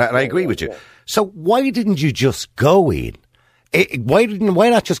course, and I agree with you. Yeah. So why didn't you just go, Ian? Why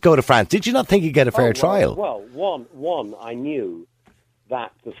not just go to France? Did you not think you'd get a fair trial? Well, one, I knew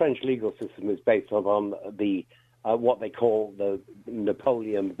that the French legal system is based on the what they call the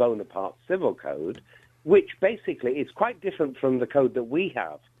Napoleon Bonaparte Civil Code, which basically is quite different from the code that we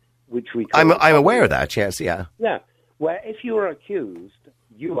have, which we call... I'm aware of that, yes, yeah. Yeah, where if you are accused,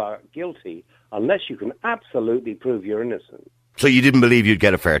 you are guilty unless you can absolutely prove you're innocent. So you didn't believe you'd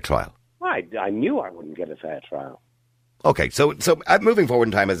get a fair trial? I knew I wouldn't get a fair trial. Okay, so moving forward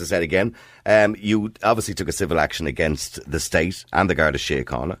in time, as I said again, you obviously took a civil action against the state and the Garda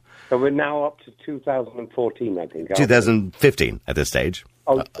Síochána. So we're now up to 2014, I think. 2015 at this stage.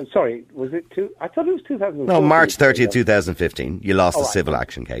 Oh, sorry, was it I thought it was 2014. No, March 30th, 2015 . You lost the civil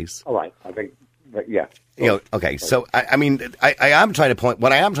action case. All right, I think, yeah. Okay, so I mean, I am trying to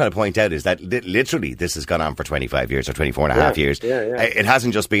point out is that literally this has gone on for 25 years or 24 and a half years. Yeah. It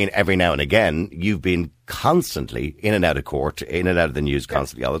hasn't just been every now and again. You've been constantly in and out of court, in and out of the news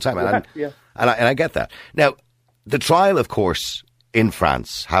constantly all the time. And I get that. Now, the trial, of course, in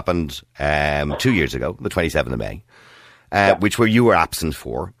France happened 2 years ago, the 27th of May, which you were absent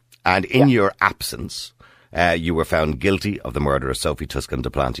for. And in your absence, you were found guilty of the murder of Sophie Tuscan de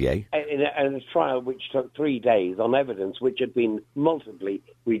Plantier. In a trial which took 3 days on evidence which had been multiply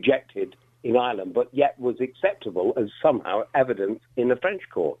rejected in Ireland, but yet was acceptable as somehow evidence in a French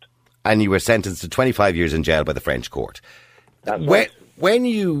court. And you were sentenced to 25 years in jail by the French court. That's right.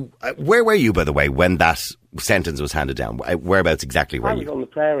 Where were you, by the way, when that sentence was handed down? Whereabouts exactly were you? I was on the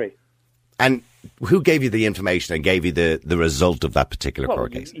prairie. And who gave you the information and gave you the result of that particular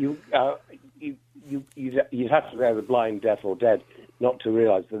court case? You'd have to be either blind, deaf, or dead not to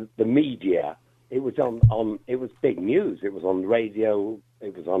realise that the media. It was it was big news. It was on radio.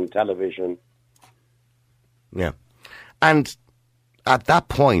 It was on television. Yeah, and at that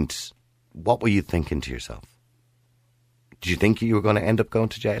point, what were you thinking to yourself? Did you think you were going to end up going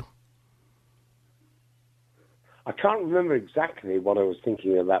to jail? I can't remember exactly what I was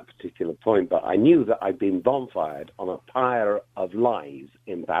thinking at that particular point, but I knew that I'd been bonfired on a pyre of lies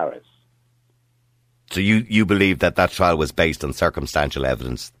in Paris. So you believe that trial was based on circumstantial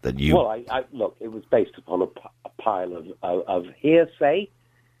evidence that you... Well, look, it was based upon a pile of hearsay,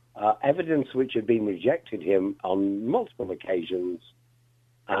 evidence which had been rejected him on multiple occasions,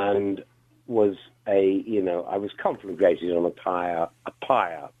 and was I was conflagrated on a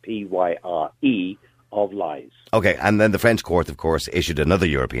pyre, P-Y-R-E, of lies. Okay, and then the French court, of course, issued another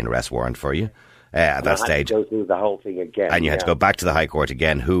European arrest warrant for you at that stage. To go through the whole thing again. And you had to go back to the High Court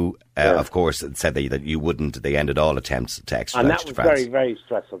again, who, of course, said that you wouldn't. They ended all attempts to extradite to France. And that was very, very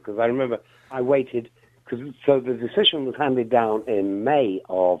stressful, because I remember I waited, so the decision was handed down in May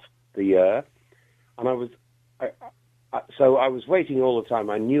of the year, and I was waiting all the time.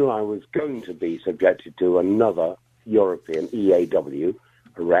 I knew I was going to be subjected to another European EAW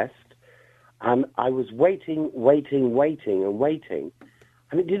arrest. And I was waiting,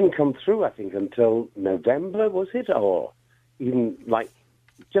 and it didn't come through, I think, until November, was it? Or even,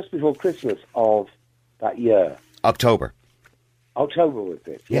 just before Christmas of that year. October was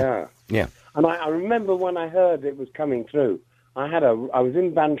it, yeah. And I remember when I heard it was coming through, I was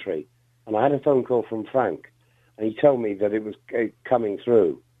in Bantry, and I had a phone call from Frank, and he told me that it was coming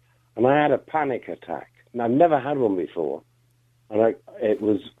through. And I had a panic attack. And I've never had one before. And it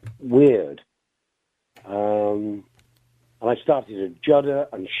was weird. And I started to judder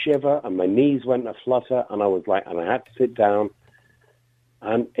and shiver, and my knees went a flutter, and and I had to sit down.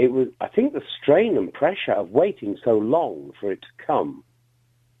 And it was, I think, the strain and pressure of waiting so long for it to come,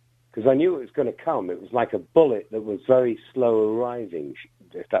 because I knew it was going to come. It was like a bullet that was very slow arriving,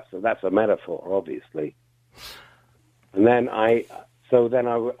 if that's a metaphor, obviously. And then I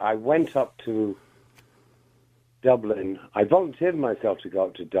went up to Dublin. I volunteered myself to go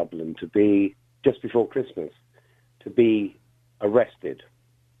up to Dublin to be, just before Christmas, to be arrested,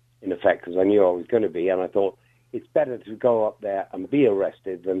 in effect, because I knew I was going to be, and I thought it's better to go up there and be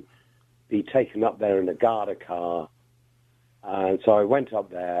arrested than be taken up there in a Garda car. And so I went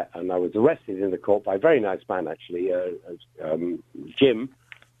up there, and I was arrested in the court by a very nice man, actually, Jim.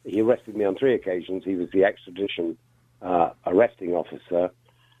 He arrested me on 3 occasions. He was the extradition arresting officer,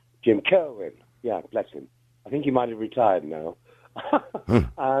 Jim Kerwin. Yeah, bless him. I think he might have retired now.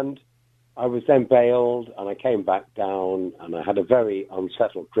 And I was then bailed, and I came back down, and I had a very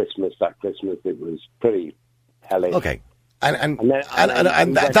unsettled Christmas. That Christmas, it was pretty hellish. Okay, and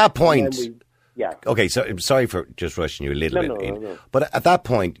at that point, Okay, so I'm sorry for just rushing you a little bit. No. But at that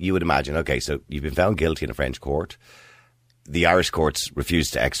point, you would imagine, okay, so you've been found guilty in a French court. The Irish courts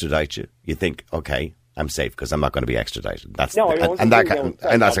refused to extradite you. You think, okay, I'm safe because I'm not going to be extradited.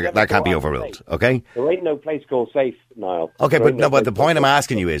 That can't be overruled. Okay, there ain't no place called safe, Niall. Okay, but the point I'm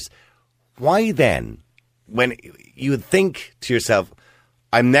asking you is, why then, when you would think to yourself,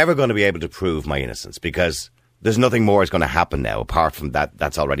 I'm never going to be able to prove my innocence because there's nothing more is going to happen now apart from that.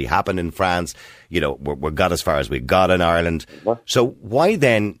 That's already happened in France. We're got as far as we got in Ireland. What? So why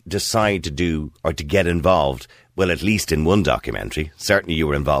then decide to do or to get involved? Well, at least in one documentary. Certainly you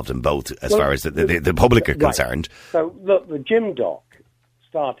were involved in both as far as the public are concerned. So look, the Jim doc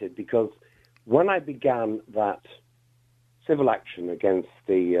started because when I began that civil action against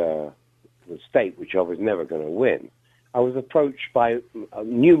the state, which I was never going to win, I was approached by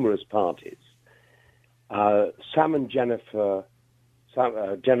numerous parties. Sam and Jennifer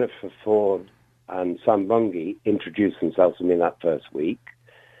Ford and Sam Bungay introduced themselves to me in that first week.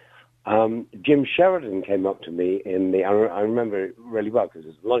 Jim Sheridan came up to me I remember it really well because it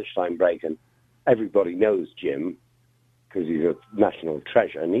was a lunchtime break and everybody knows Jim because he's a national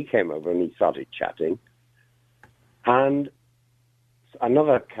treasure, and he came over and he started chatting. And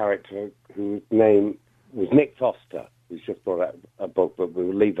another character whose name was Nick Foster, who's just brought out a book, but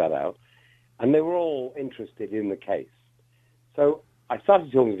we'll leave that out. And they were all interested in the case. So I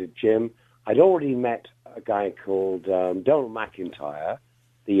started talking to Jim. I'd already met a guy called Donald McIntyre,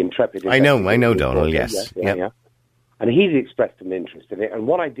 the intrepid... I know Donald, yes. Yeah. And he'd expressed an interest in it. And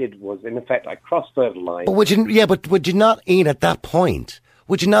what I did was, in effect, I crossed the line. But would you not, Ian, at that point,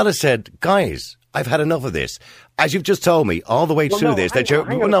 would you not have said, guys, I've had enough of this? As you've just told me all the way through this, that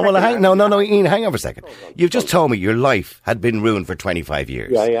you're... Ian, hang on for a second. You've just told me your life had been ruined for 25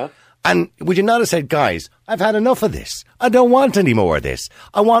 years. Yeah. And would you not have said, guys, I've had enough of this. I don't want any more of this.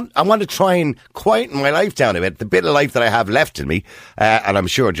 I want to try and quieten my life down a bit, the bit of life that I have left in me. And I'm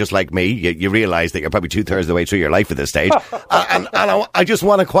sure, just like me, you realise that you're probably 2/3 of the way through your life at this stage. and I just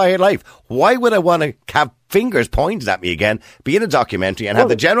want a quiet life. Why would I want to have fingers pointed at me again, be in a documentary and have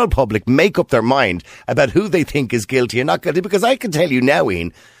the general public make up their mind about who they think is guilty and not guilty? Because I can tell you now,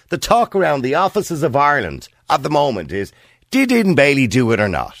 Ian, the talk around the offices of Ireland at the moment is, did Ian Bailey do it or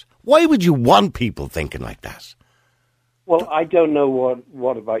not? Why would you want people thinking like that? Well, I don't know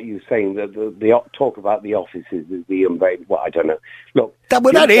what about you saying that the talk about the offices is the unveiled. Well, I don't know. Look,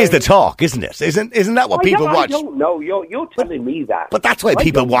 that is the talk, isn't it? Isn't that what people watch? I don't know. You're telling me that. But that's why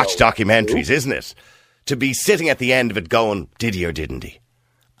people watch documentaries, isn't it? To be sitting at the end of it going, did he or didn't he?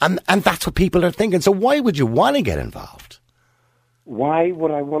 And that's what people are thinking. So why would you want to get involved? Why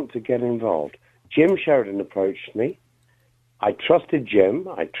would I want to get involved? Jim Sheridan approached me. I trusted Jim.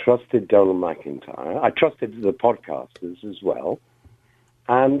 I trusted Donald McIntyre. I trusted the podcasters as well.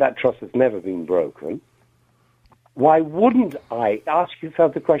 And that trust has never been broken. Why wouldn't I ask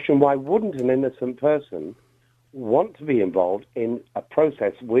yourself the question, why wouldn't an innocent person want to be involved in a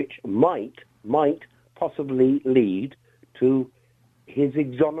process which might possibly lead to his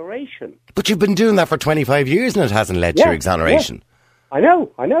exoneration? But you've been doing that for 25 years and it hasn't led to your exoneration. Yeah. I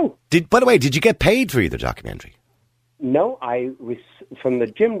know. By the way, did you get paid for either documentary? No, from the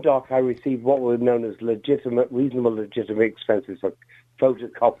Jim doc, I received what were known as reasonable legitimate expenses for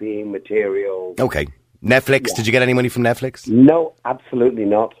photocopying materials. Okay. Netflix, Did you get any money from Netflix? No, absolutely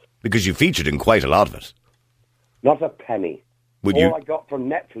not. Because you featured in quite a lot of it. Not a penny. All I got from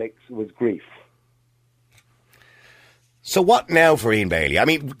Netflix was grief. So what now for Ian Bailey? I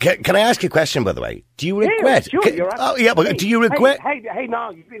mean, can I ask you a question, by the way? Do you regret... Yeah, sure, but do you regret... Hey,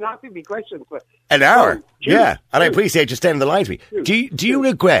 Niall, you've been asking me questions for... An hour? And I appreciate you staying on the line to me. Do you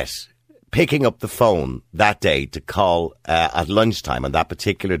regret picking up the phone that day to call at lunchtime on that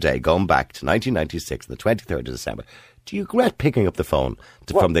particular day, going back to 1996, the 23rd of December? Do you regret picking up the phone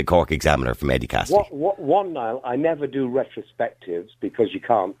from the Cork Examiner from Eddie Cassidy? One, Niall, I never do retrospectives because you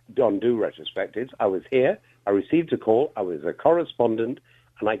can't undo retrospectives. I was here, I received a call, I was a correspondent,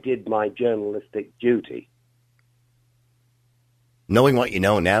 and I did my journalistic duty. Knowing what you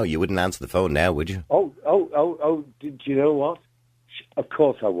know now, you wouldn't answer the phone now, would you? Did you know what? Of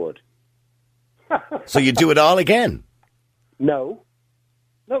course I would. So you do it all again? No.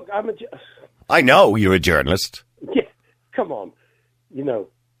 Look, I know you're a journalist. Yeah, come on. You know,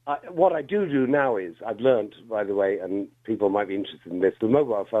 what I do now is, I've learnt, by the way, and people might be interested in this, the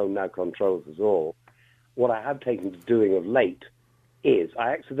mobile phone now controls us all. What I have taken to doing of late is,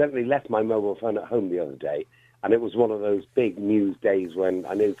 I accidentally left my mobile phone at home the other day, and it was one of those big news days when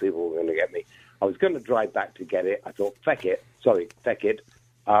I knew people were going to get me. I was going to drive back to get it. I thought, feck it.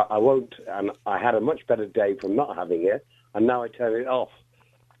 I won't. And I had a much better day from not having it, and now I turn it off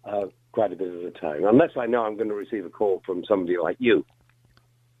quite a bit of the time, unless I know I'm going to receive a call from somebody like you.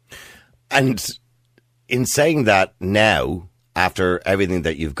 And in saying that now, after everything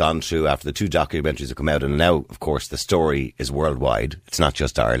that you've gone through, after the two documentaries have come out, and now, of course, the story is worldwide. It's not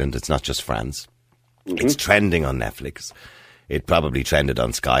just Ireland. It's not just France. Mm-hmm. It's trending on Netflix. It probably trended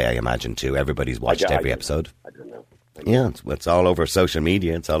on Sky, I imagine, too. Everybody's watched every episode. I don't know. Yeah, it's all over social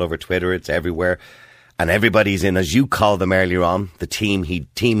media. It's all over Twitter. It's everywhere. And everybody's in, as you called them earlier on, the team he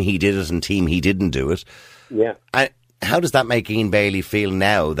did it and team he didn't do it. Yeah. And how does that make Ian Bailey feel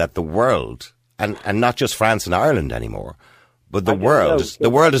now that the world, and not just France and Ireland anymore, but the world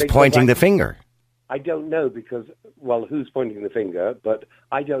is pointing the finger? I don't know because, well, who's pointing the finger? But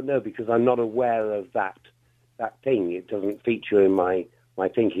I don't know because I'm not aware of that thing. It doesn't feature in my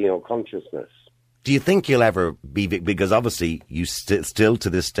thinking or consciousness. Do you think you'll ever be, because obviously you still to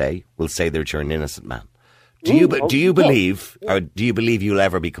this day will say that you're an innocent man. Do you believe you'll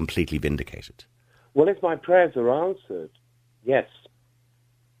ever be completely vindicated? Well, if my prayers are answered, yes.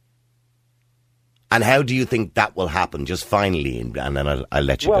 And how do you think that will happen? Just finally, and then I'll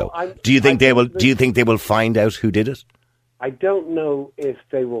let you go. Do you think they will find out who did it? I don't know if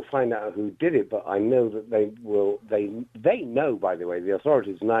they will find out who did it, but I know that they will. They know, by the way, the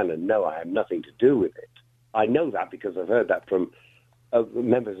authorities in Ireland know I had nothing to do with it. I know that because I've heard that from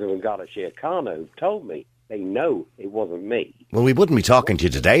members of Garda Síochána who've told me. They know it wasn't me. Well, we wouldn't be talking to you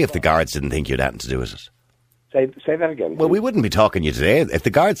today if the guards didn't think you had nothing to do with it. Say that again. Well, we wouldn't be talking to you today. If the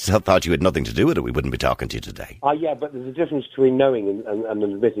guards thought you had nothing to do with it, we wouldn't be talking to you today. Yeah, but there's a difference between knowing and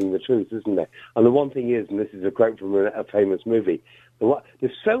admitting the truth, isn't there? And the one thing is, and this is a quote from a famous movie,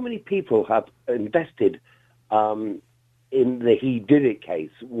 there's so many people have invested in the he did it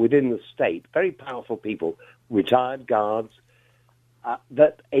case within the state, very powerful people, retired guards,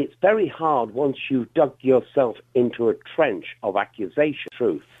 that it's very hard once you've dug yourself into a trench of accusation,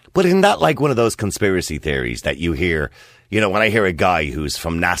 truth. But isn't that like one of those conspiracy theories that you hear, when I hear a guy who's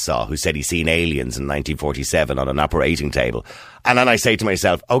from Nassau who said he's seen aliens in 1947 on an operating table, and then I say to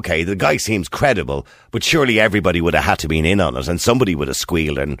myself, okay, the guy seems credible, but surely everybody would have had to been in on it, and somebody would have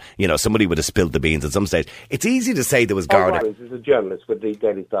squealed, and, somebody would have spilled the beans at some stage. It's easy to say there was Garda. This is a journalist with the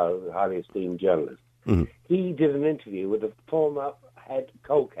Daily Star, a highly esteemed journalist. Mm-hmm. He did an interview with a former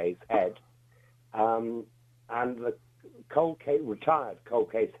cold case head, and the retired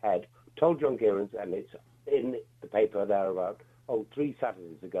cold case head told John Gearans, and it's in the paper there about 3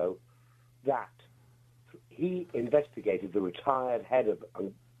 Saturdays ago, that he investigated, the retired head of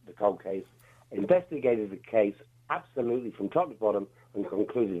the cold case, investigated the case absolutely from top to bottom and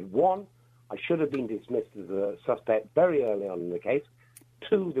concluded, 1, I should have been dismissed as a suspect very early on in the case.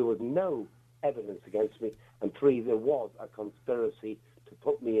 2, there was no evidence against me. And 3, there was a conspiracy to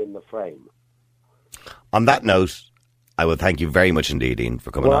put me in the frame. On that note, I will thank you very much indeed, Ian,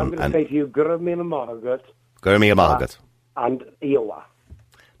 for coming on. I'm going to say to you, Gurmila Margaret. Gurmila Margaret. And Iowa.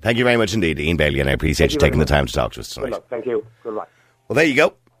 Thank you very much indeed, Ian Bailey, and I appreciate you taking the time to talk to us tonight. Good luck. Thank you. Good luck. Well, there you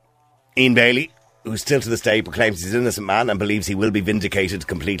go. Ian Bailey, who still to this day proclaims he's an innocent man and believes he will be vindicated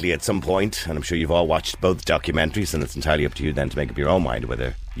completely at some point. And I'm sure you've all watched both documentaries, and it's entirely up to you then to make up your own mind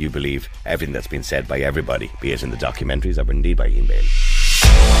whether you believe everything that's been said by everybody, be it in the documentaries or indeed by Ian Bailey.